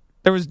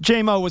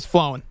 J-Mo was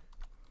flowing.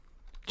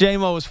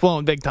 J-Mo was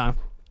flowing big time.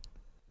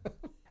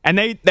 And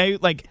they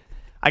like,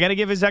 I got to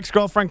give his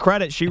ex-girlfriend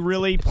credit. She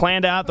really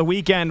planned out the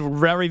weekend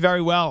very,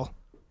 very well.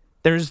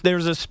 There's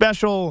a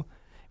special,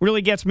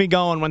 really gets me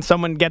going when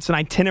someone gets an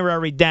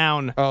itinerary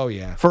down. Oh,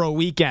 yeah. For a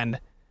weekend.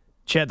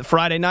 She had the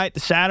Friday night, the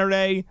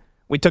Saturday.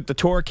 We took the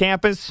tour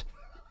campus,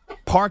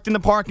 parked in the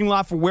parking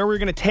lot for where we were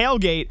going to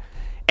tailgate.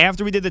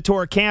 After we did the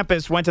tour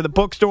campus, went to the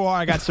bookstore.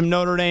 I got some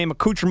Notre Dame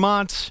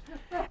accoutrements.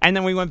 And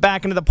then we went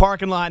back into the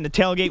parking lot, and the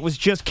tailgate was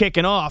just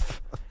kicking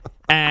off.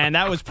 And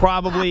that was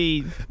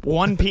probably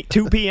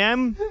 2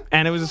 p.m.,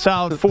 and it was a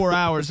solid 4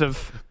 hours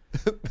of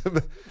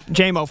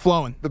J-Mo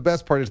flowing. The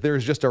best part is there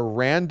was just a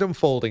random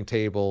folding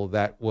table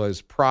that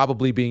was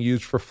probably being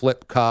used for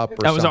flip cup or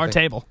something. That was our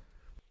table.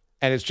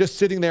 And it's just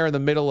sitting there in the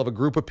middle of a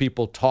group of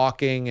people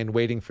talking and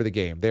waiting for the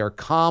game. They are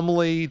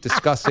calmly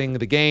discussing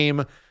the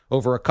game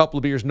over a couple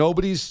of beers.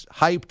 Nobody's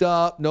hyped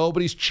up.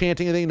 Nobody's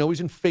chanting anything.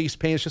 Nobody's in face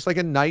paint. It's just like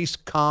a nice,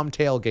 calm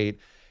tailgate.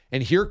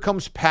 And here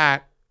comes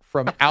Pat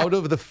from out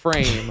of the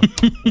frame,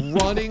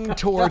 running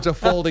towards a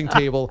folding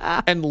table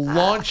and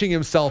launching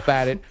himself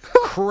at it,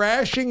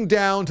 crashing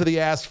down to the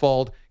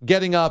asphalt,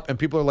 getting up, and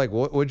people are like,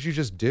 what did you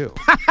just do?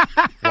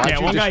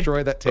 Why'd you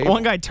destroy that table?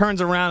 One guy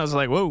turns around and was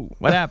like, whoa,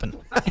 what happened?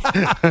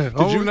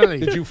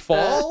 Did you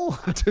fall?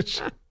 Did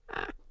you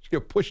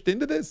get pushed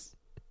into this?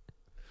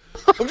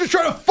 I'm just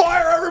trying to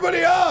fire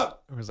everybody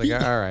up. I was like,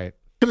 all right.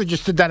 Could have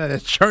just did that at a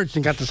church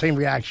and got the same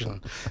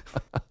reaction.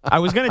 I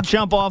was going to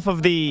jump off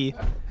of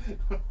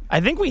I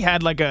think we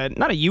had like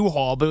not a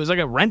U-Haul, but it was like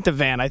a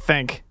rent-a-van, I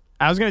think.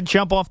 I was going to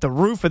jump off the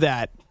roof of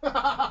that.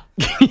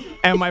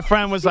 And my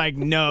friend was like,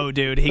 no,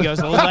 dude. He goes,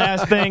 the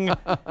last thing.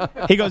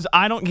 He goes,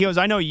 I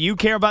know you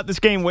care about this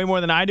game way more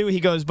than I do. He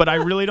goes, but I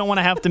really don't want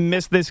to have to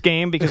miss this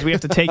game because we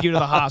have to take you to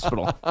the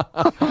hospital.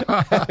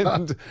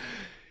 And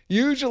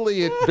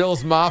usually at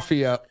Bill's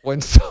Mafia,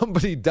 when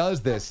somebody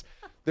does this,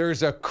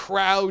 there's a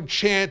crowd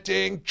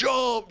chanting,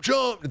 jump,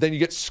 jump. Then you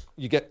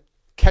get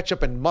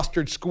ketchup and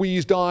mustard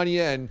squeezed on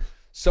you, and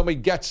somebody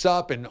gets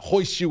up and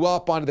hoists you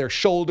up onto their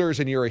shoulders,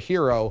 and you're a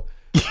hero.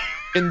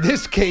 In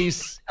this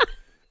case,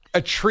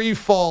 a tree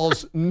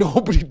falls,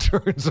 nobody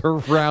turns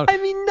around. I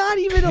mean, not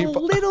even a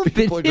little bit.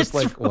 People are just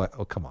like, what?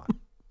 Oh, come on.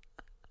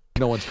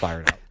 No one's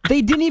fired up.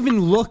 They didn't even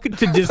look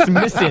to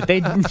dismiss it.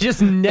 They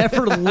just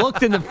never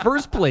looked in the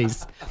first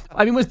place.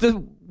 I mean,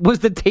 was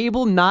the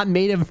table not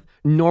made of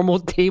normal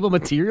table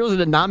materials?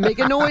 Did it not make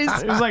a noise?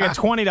 It was like a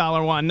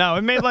 $20 one. No,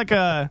 it made like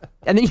a.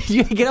 And then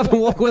you get up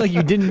and walk away like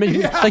you didn't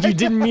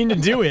mean to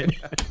do it.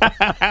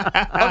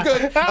 I'm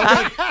good.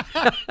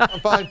 I'm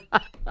fine.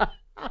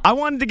 I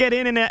wanted to get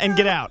in and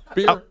get out.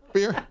 Beer.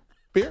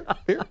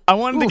 I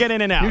wanted to get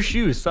in and out. Your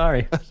shoes,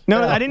 sorry.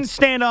 No, I didn't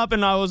stand up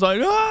and I was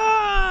like,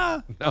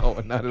 ah!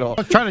 No, not at all.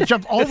 I was trying to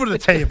jump over the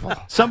table.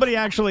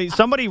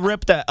 Somebody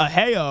ripped a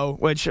hey-o,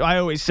 which I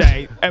always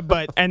say,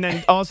 and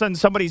then all of a sudden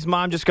somebody's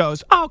mom just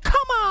goes, oh,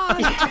 come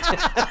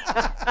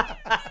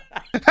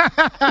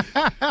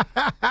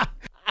on!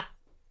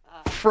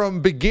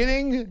 From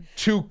beginning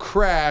to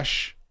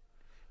crash,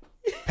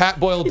 Pat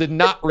Boyle did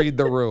not read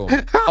the room.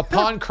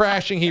 Upon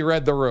crashing, he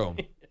read the room.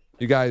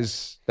 You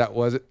guys, that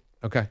was it?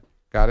 Okay,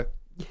 got it.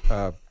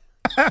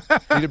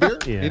 Need a beer?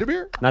 Yeah. Need a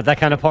beer? Not that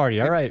kind of party.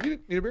 All right.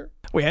 Need a beer?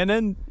 We had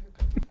in.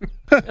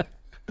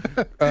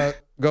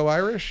 Go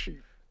Irish.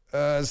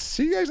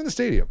 See you guys in the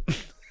stadium.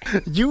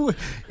 You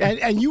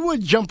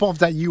would jump off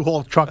that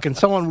U-Haul truck and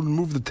someone would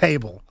move the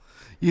table.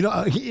 You know,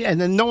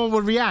 and then no one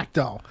would react,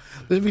 though.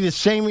 There'd be the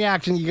same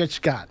reaction you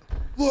just got.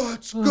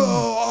 Let's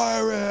go,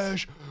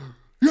 Irish!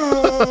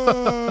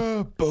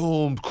 Yeah!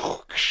 Boom.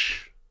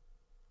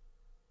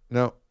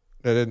 No,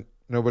 I didn't.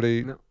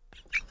 Nobody. No.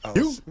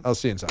 I'll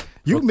see you inside.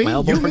 You me?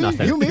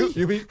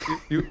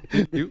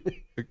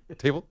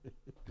 Table?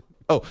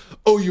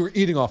 Oh, you were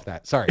eating off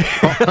that. Sorry.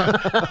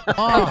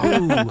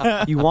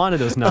 Oh, you wanted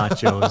those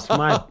nachos.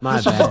 My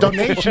this is a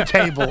donation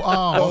table.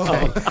 Oh,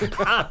 okay.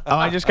 Oh,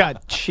 I just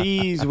got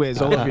cheese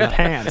whiz all over your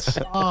pants.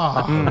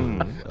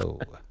 Oh.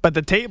 But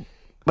the jump.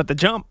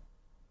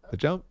 The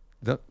jump?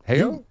 The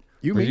hey-o?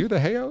 You were me? you the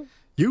hey-o?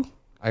 You?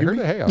 I heard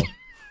the hey-o.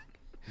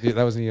 Yeah,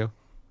 that wasn't you.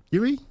 You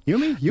me?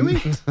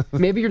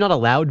 Maybe you're not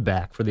allowed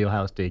back for the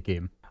Ohio State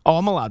game. Oh,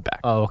 I'm allowed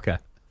back. Oh, okay.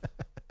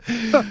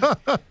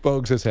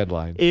 Bogues' his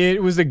headline.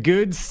 It was a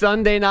good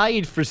Sunday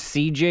night for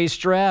C.J.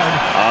 Stroud.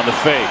 On the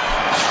fake.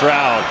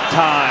 Stroud,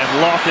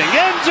 time, lofting,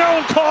 end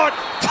zone caught,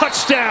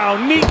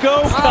 touchdown,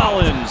 Nico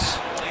Collins.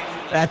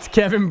 That's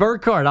Kevin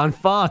Burkhardt on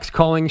Fox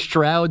calling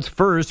Stroud's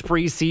first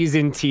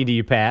preseason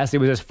TD pass. It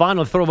was his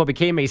final throw of what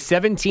became a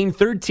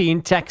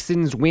 17-13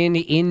 Texans win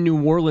in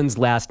New Orleans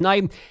last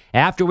night,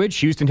 after which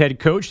Houston head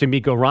coach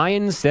D'Amico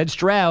Ryans said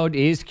Stroud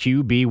is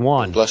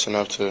QB1. I'm blessed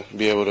enough to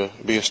be able to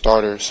be a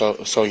starter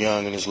so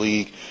young in this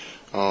league,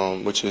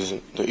 which is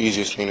the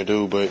easiest thing to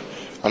do, but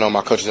I know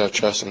my coaches have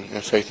trust and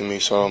faith in me,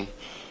 so I'm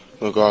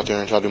going to go out there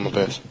and try to do my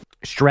best.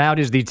 Stroud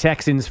is the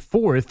Texans'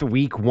 fourth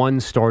Week 1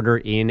 starter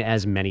in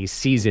as many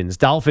seasons.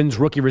 Dolphins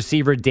rookie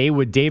receiver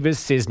Dawood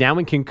Davis is now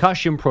in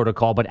concussion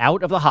protocol, but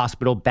out of the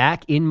hospital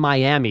back in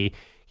Miami.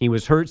 He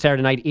was hurt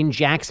Saturday night in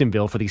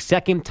Jacksonville for the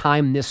second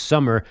time this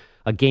summer.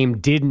 A game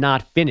did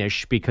not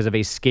finish because of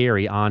a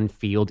scary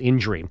on-field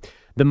injury.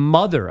 The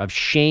mother of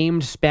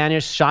shamed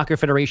Spanish Soccer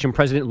Federation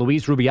President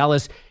Luis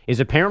Rubiales is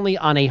apparently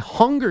on a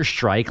hunger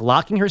strike,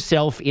 locking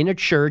herself in a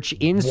church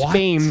in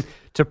Spain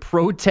to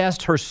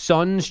protest her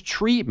son's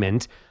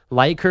treatment.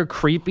 Like her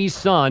creepy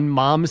son,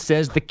 Mom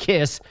says the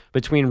kiss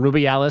between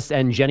Rubiales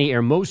and Jenny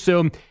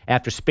Hermoso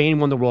after Spain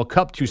won the World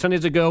Cup 2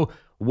 Sundays ago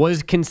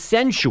was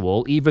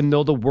consensual, even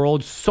though the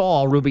world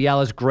saw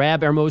Rubiales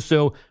grab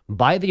Hermoso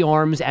by the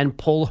arms and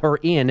pull her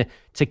in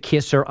to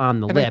kiss her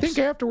on the lips. I think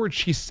afterwards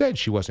she said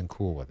she wasn't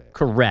cool with it.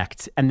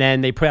 Correct. And then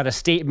they put out a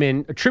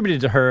statement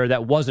attributed to her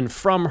that wasn't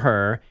from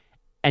her.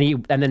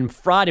 And then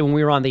Friday, when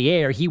we were on the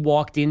air, he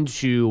walked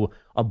into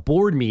a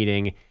board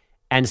meeting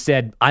and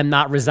said, I'm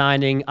not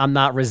resigning.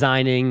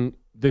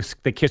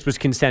 The kiss was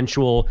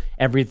consensual.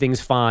 Everything's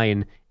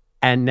fine.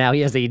 And now he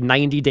has a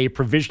 90-day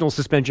provisional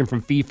suspension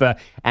from FIFA,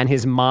 and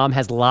his mom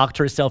has locked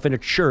herself in a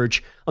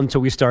church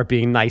until we start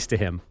being nice to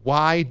him.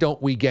 Why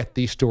don't we get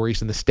these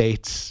stories in the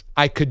States?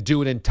 I could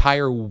do an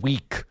entire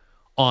week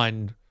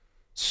on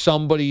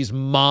somebody's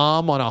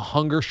mom on a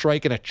hunger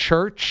strike in a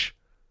church.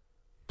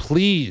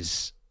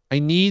 Please. I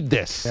need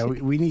this. Yeah,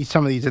 we need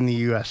some of these in the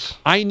U.S.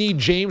 I need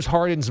James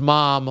Harden's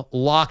mom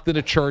locked in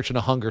a church in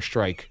a hunger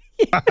strike.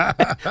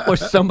 Or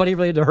somebody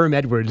related to Herm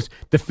Edwards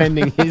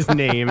defending his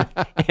name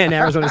in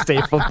Arizona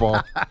State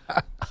football.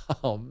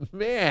 Oh,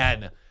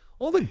 man.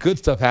 All the good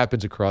stuff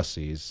happens across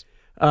seas.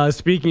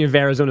 Speaking of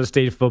Arizona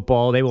State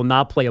football, they will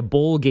not play a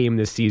bowl game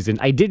this season.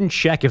 I didn't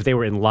check if they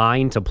were in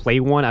line to play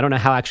one. I don't know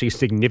how actually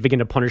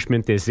significant a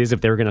punishment this is,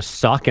 if they're going to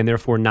suck and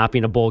therefore not be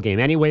in a bowl game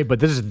anyway, but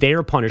this is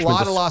their punishment. A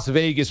lot of Las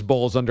Vegas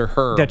bowls under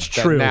Herb. That's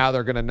true. Now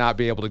they're going to not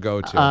be able to go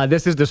to.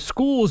 This is the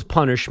school's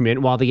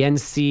punishment, while the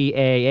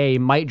NCAA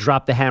might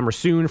drop the hammer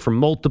soon for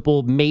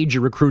multiple major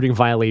recruiting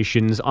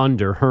violations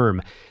under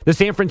Herm. The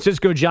San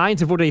Francisco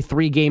Giants avoided a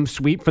 3-game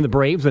sweep from the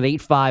Braves with an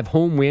 8-5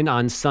 home win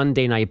on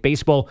Sunday Night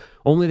Baseball.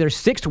 Only their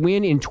 6th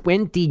win in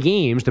 20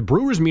 games. The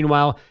Brewers,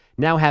 meanwhile,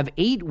 now have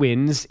 8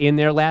 wins in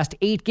their last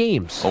 8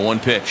 games.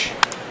 0-1 pitch.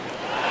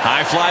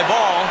 High fly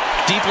ball.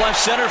 Deep left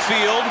center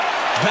field.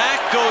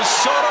 Back goes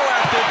Soto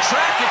at the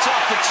track. It's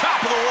off the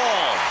top of the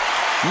wall.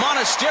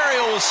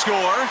 Monasterio will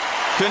score.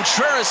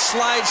 Contreras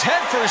slides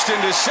headfirst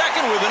into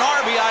second with an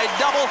RBI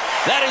double.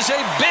 That is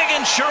a big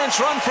insurance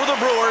run for the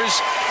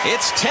Brewers.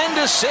 It's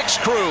 10-6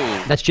 Crew.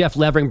 That's Jeff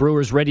Levering,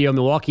 Brewers Radio.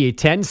 Milwaukee, a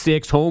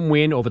 10-6 home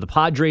win over the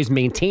Padres,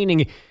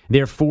 maintaining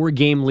their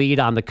 4-game lead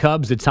on the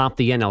Cubs atop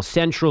the NL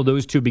Central.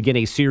 Those two begin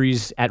a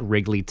series at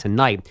Wrigley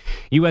tonight.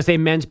 USA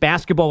men's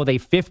basketball with a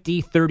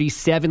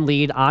 50-37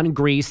 lead on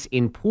Greece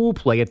in pool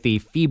play at the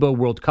FIBA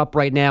World Cup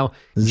right now.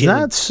 Is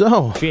that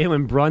so?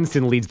 Jalen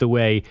Brunson leads the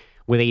way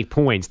with 8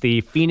 points.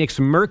 The Phoenix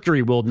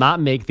Mercury will not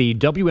make the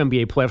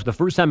WNBA playoffs for the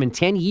first time in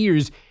 10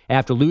 years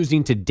after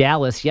losing to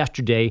Dallas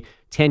yesterday.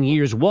 10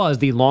 years was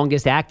the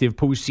longest active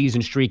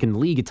postseason streak in the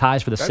league. It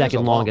ties for the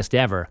second longest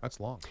ever. That's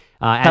long.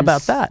 How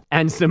about that?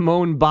 And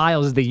Simone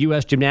Biles is the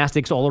U.S.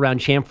 Gymnastics all-around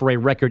champ for a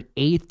record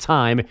 8th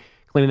time,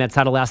 claiming that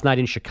title last night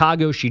in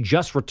Chicago. She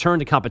just returned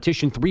to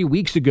competition 3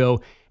 weeks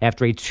ago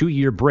after a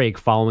 2-year break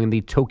following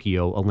the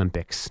Tokyo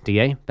Olympics.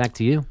 DA, back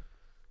to you.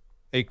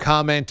 A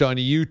comment on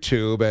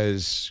YouTube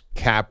as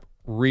Cap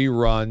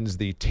reruns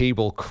the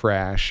table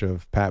crash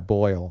of Pat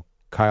Boyle.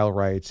 Kyle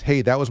writes,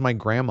 "Hey, that was my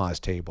grandma's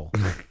table."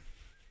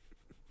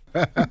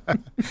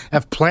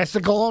 Have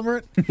plastic all over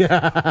it?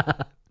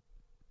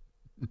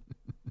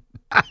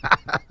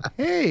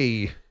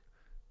 Hey,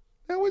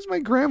 that was my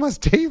grandma's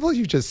table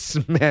you just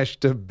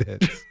smashed to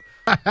bits.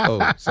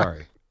 Oh,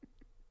 sorry.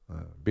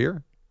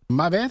 Beer?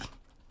 My bad.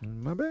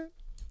 My bad.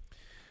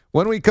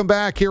 When we come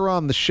back here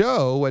on the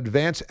show,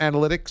 advanced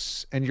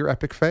analytics and your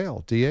epic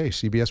fail. DA,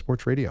 CBS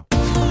Sports Radio.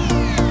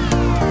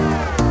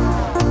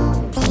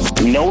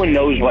 No one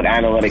knows what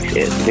analytics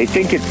is. They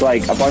think it's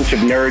like a bunch of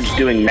nerds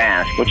doing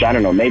math, which I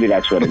don't know, maybe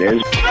that's what it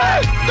is.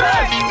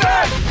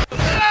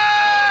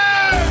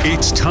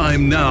 It's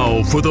time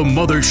now for the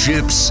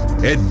mothership's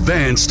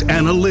advanced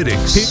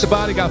analytics. Pete the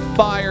Body got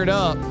fired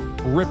up,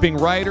 ripping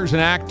writers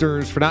and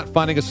actors for not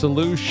finding a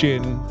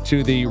solution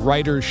to the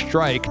writers'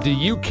 strike. Do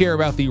you care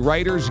about the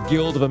Writers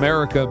Guild of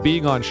America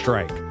being on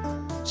strike?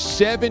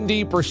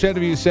 70%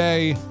 of you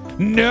say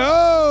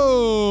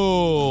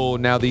no.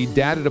 Now, the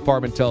data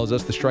department tells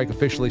us the strike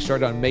officially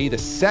started on May the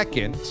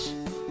 2nd.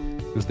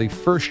 It was the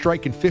first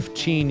strike in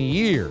 15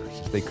 years.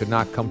 They could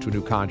not come to a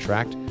new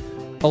contract.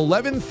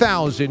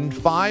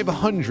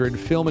 11,500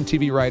 film and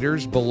TV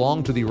writers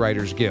belong to the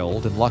Writers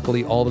Guild, and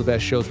luckily all the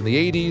best shows from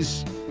the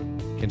 80s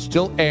can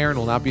still air and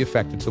will not be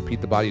affected, so Pete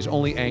the Body is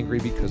only angry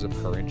because of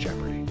current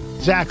Jeopardy.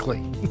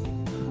 Exactly.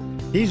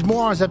 These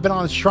morons have been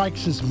on strike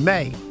since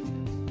May.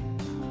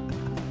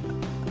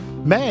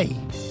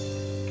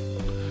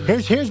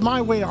 Here's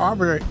my way to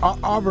arbitrate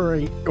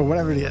or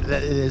whatever it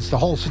is, the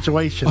whole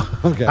situation.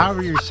 Okay.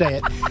 However you say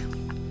it.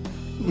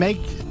 Make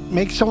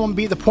someone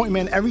be the point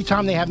man every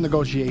time they have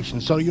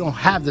negotiations, so you don't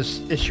have this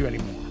issue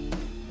anymore.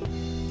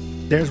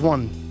 There's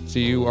one. So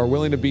you are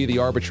willing to be the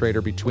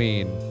arbitrator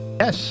between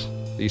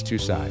these two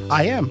sides?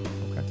 I am.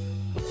 Okay.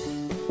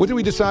 What did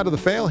we decide on the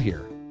fail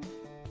here?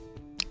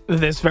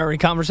 This very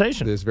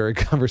conversation.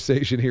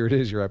 Here it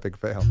is, your epic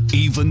fail.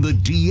 Even the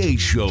DA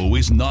show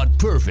is not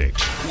perfect.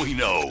 We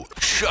know.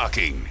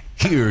 Shocking.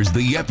 Here's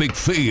the epic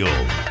fail.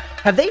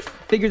 Have they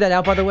figured that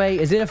out, by the way?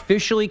 Is it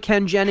officially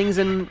Ken Jennings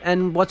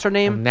and what's her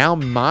name? Now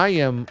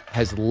Mayim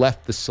has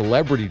left the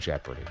Celebrity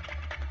Jeopardy.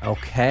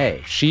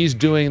 Okay. She's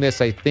doing this,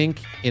 I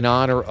think, in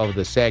honor of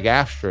the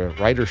SAG-AFTRA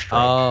writer's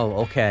strike. Oh,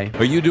 okay.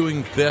 Are you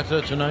doing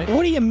theater tonight?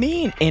 What do you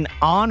mean, in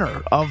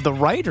honor of the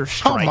writer's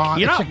strike? Come on,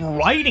 You're it's not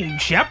writing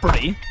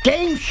Jeopardy.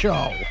 Game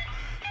show.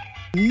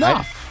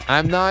 Enough.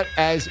 I'm not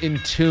as in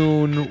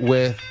tune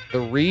with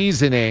the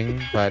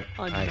reasoning, but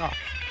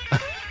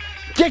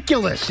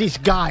ridiculous. These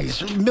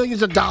guys,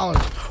 millions of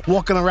dollars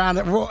walking around.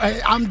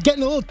 I'm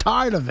getting a little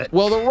tired of it.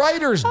 Well, the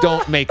writers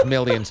don't make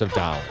millions of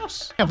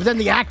dollars. Yeah, but then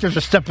the actors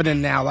are stepping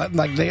in now,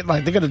 like they're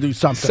going to do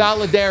something.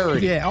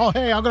 Solidarity. Yeah. Oh,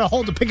 hey, I'm going to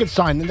hold the picket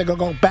sign, and they're going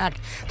to go back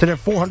to their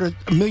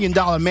 $400 million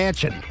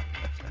mansion.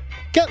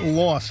 Get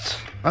lost.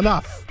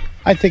 Enough.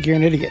 I think you're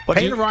an idiot.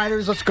 Pay the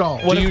writers. Let's go.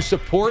 Do you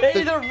support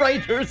the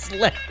writers?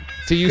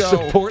 Do you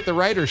support the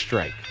writers'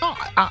 strike?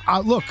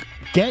 Oh, look,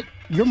 get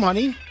your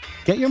money.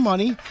 Get your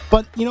money,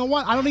 but you know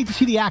what? I don't need to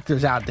see the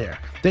actors out there.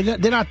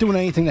 They're not doing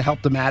anything to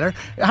help the matter.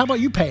 How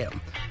about you pay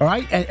them, all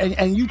right?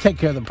 And you take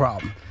care of the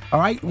problem, all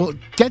right? Well,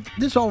 get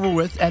this over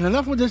with, and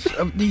enough with this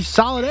these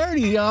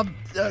solidarity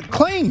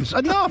claims.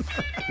 Enough.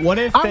 What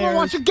if I want to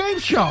watch a game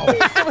show.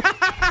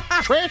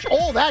 Trash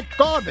all that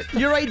garbage.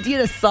 Your idea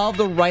to solve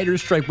the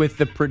writer's strike with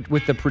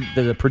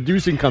the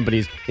producing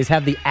companies is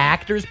have the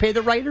actors pay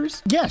the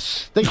writers?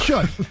 Yes, they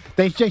should.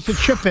 they should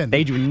chip in.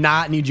 They do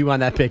not need you on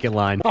that picket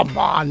line. Come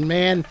on,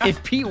 man.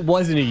 If Pete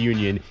wasn't a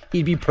union,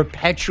 he'd be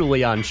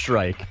perpetually on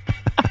strike.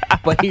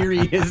 But here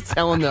he is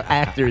telling the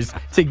actors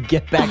to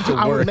get back to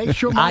work. I will make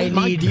sure my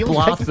need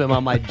Blossom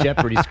on my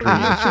Jeopardy screen.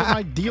 Make sure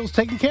my deal's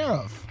taken care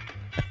of.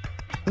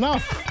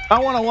 Enough. I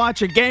want to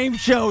watch a game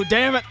show,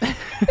 damn it.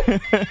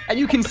 And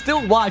you can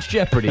still watch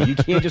Jeopardy. You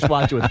can't just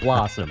watch it with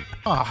Blossom.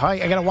 Oh, I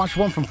got to watch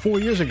one from 4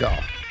 years ago.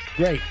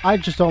 Great. I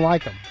just don't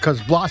like them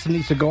because Blossom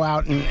needs to go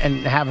out and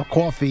have a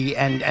coffee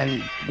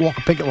and walk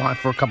a picket line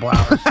for a couple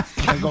hours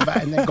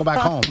and then go back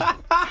home.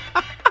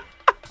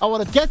 I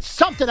want to get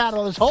something out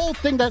of this whole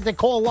thing that they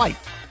call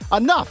life.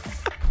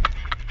 Enough.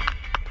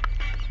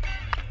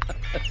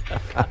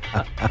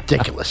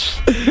 Ridiculous.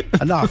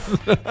 Enough.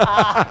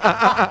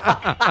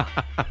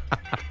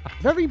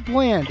 Very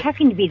bland. How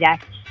can you be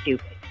that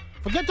stupid?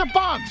 Forget the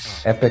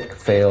bugs. Epic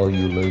fail,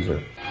 you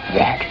loser.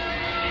 That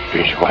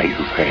is why you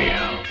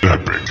fail.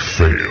 Epic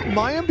fail.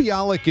 Maya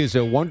Bialik is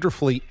a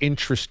wonderfully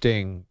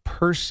interesting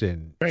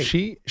person. Great.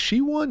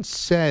 She once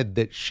said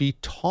that she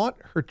taught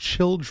her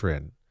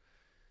children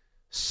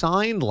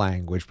sign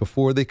language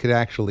before they could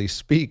actually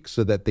speak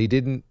so that they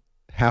didn't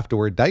have to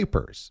wear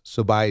diapers.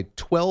 So by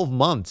 12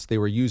 months, they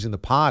were using the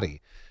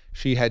potty.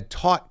 She had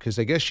taught, because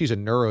I guess she's a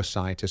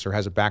neuroscientist or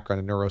has a background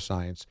in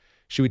neuroscience,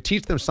 she would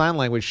teach them sign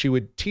language. She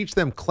would teach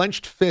them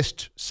clenched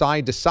fist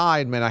side to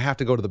side, man, I have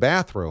to go to the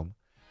bathroom.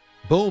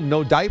 Boom,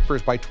 no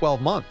diapers by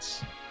 12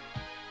 months.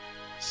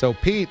 So,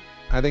 Pete,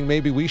 I think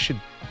maybe we should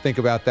think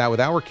about that with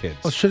our kids.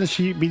 Well, shouldn't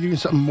she be doing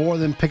something more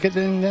than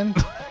picketing then?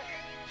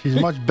 She's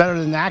much better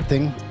than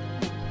acting.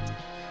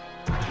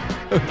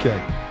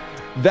 Okay.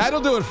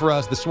 That'll do it for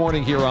us this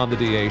morning here on the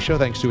DA Show.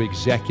 Thanks to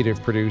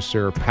executive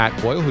producer Pat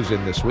Boyle, who's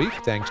in this week.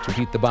 Thanks to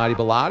Pete the Body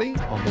Bellotti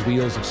on the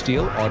Wheels of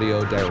Steel,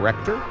 audio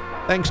director.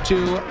 Thanks to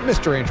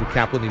Mr. Andrew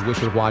Kaplan, the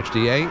Wizard of Watch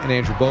DA, and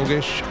Andrew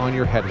Bogish on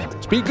your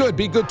headlines. Be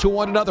good to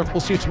one another. We'll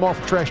see you tomorrow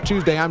for Trash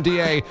Tuesday. I'm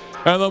DA,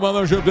 and the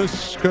Mothership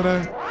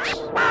disconnects.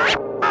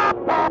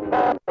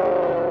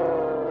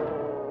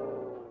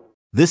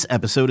 This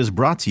episode is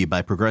brought to you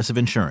by Progressive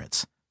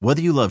Insurance.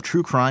 Whether you love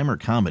true crime or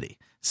comedy,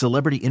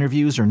 celebrity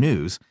interviews or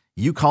news,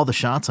 you call the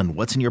shots on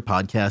what's in your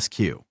podcast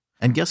queue.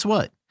 And guess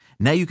what?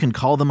 Now you can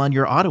call them on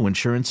your auto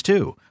insurance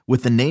too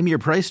with the Name Your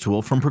Price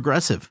tool from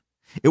Progressive.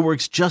 It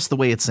works just the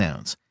way it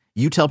sounds.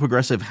 You tell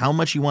Progressive how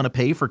much you want to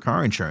pay for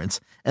car insurance,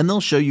 and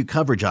they'll show you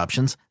coverage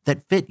options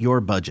that fit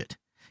your budget.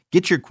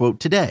 Get your quote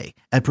today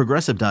at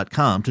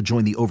Progressive.com to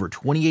join the over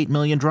 28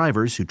 million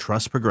drivers who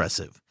trust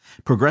Progressive.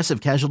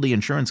 Progressive Casualty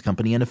Insurance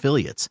Company and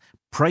Affiliates.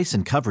 Price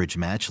and coverage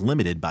match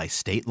limited by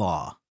state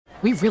law.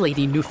 We really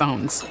need new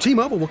phones.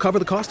 T-Mobile will cover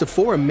the cost of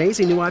 4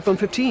 amazing new iPhone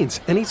 15s,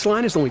 and each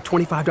line is only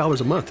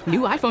 $25 a month.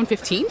 New iPhone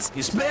 15s?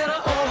 It's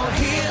better over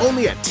here.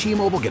 Only at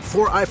T-Mobile, get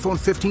 4 iPhone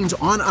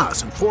 15s on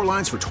us and 4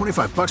 lines for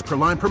 $25 per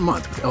line per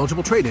month with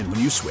eligible trade-in when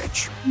you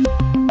switch.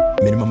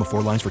 Minimum of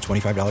 4 lines for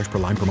 $25 per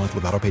line per month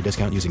with autopay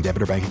discount using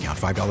debit or bank account.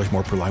 $5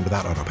 more per line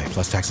without autopay,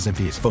 plus taxes and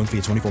fees. Phone fee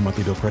at 24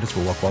 monthly bill credits for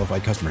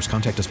well-qualified customers.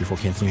 Contact us before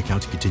canceling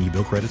account to continue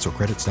bill credits or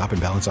credit stop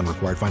and balance on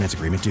required finance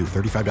agreement due.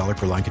 $35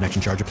 per line connection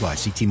charge applies.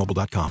 See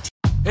T-Mobile.com.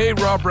 Hey,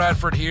 Rob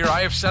Bradford here. I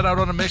have set out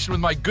on a mission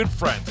with my good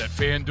friends at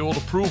FanDuel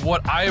to prove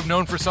what I have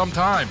known for some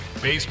time.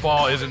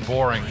 Baseball isn't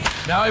boring.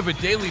 Now I have a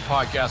daily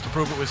podcast to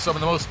prove it with some of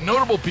the most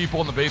notable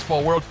people in the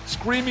baseball world,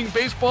 screaming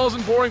baseball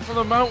isn't boring from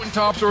the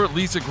mountaintops or at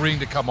least agreeing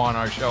to come on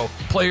our show.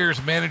 Players,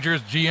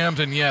 managers, GMs,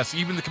 and yes,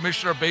 even the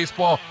commissioner of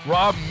baseball,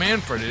 Rob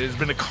Manfred. It has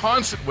been a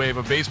constant wave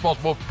of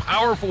baseball's most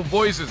powerful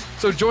voices.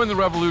 So join the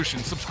revolution.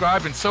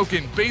 Subscribe and soak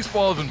in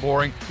Baseball Isn't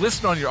Boring.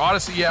 Listen on your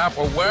Odyssey app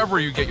or wherever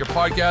you get your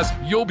podcasts.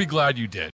 You'll be glad you did.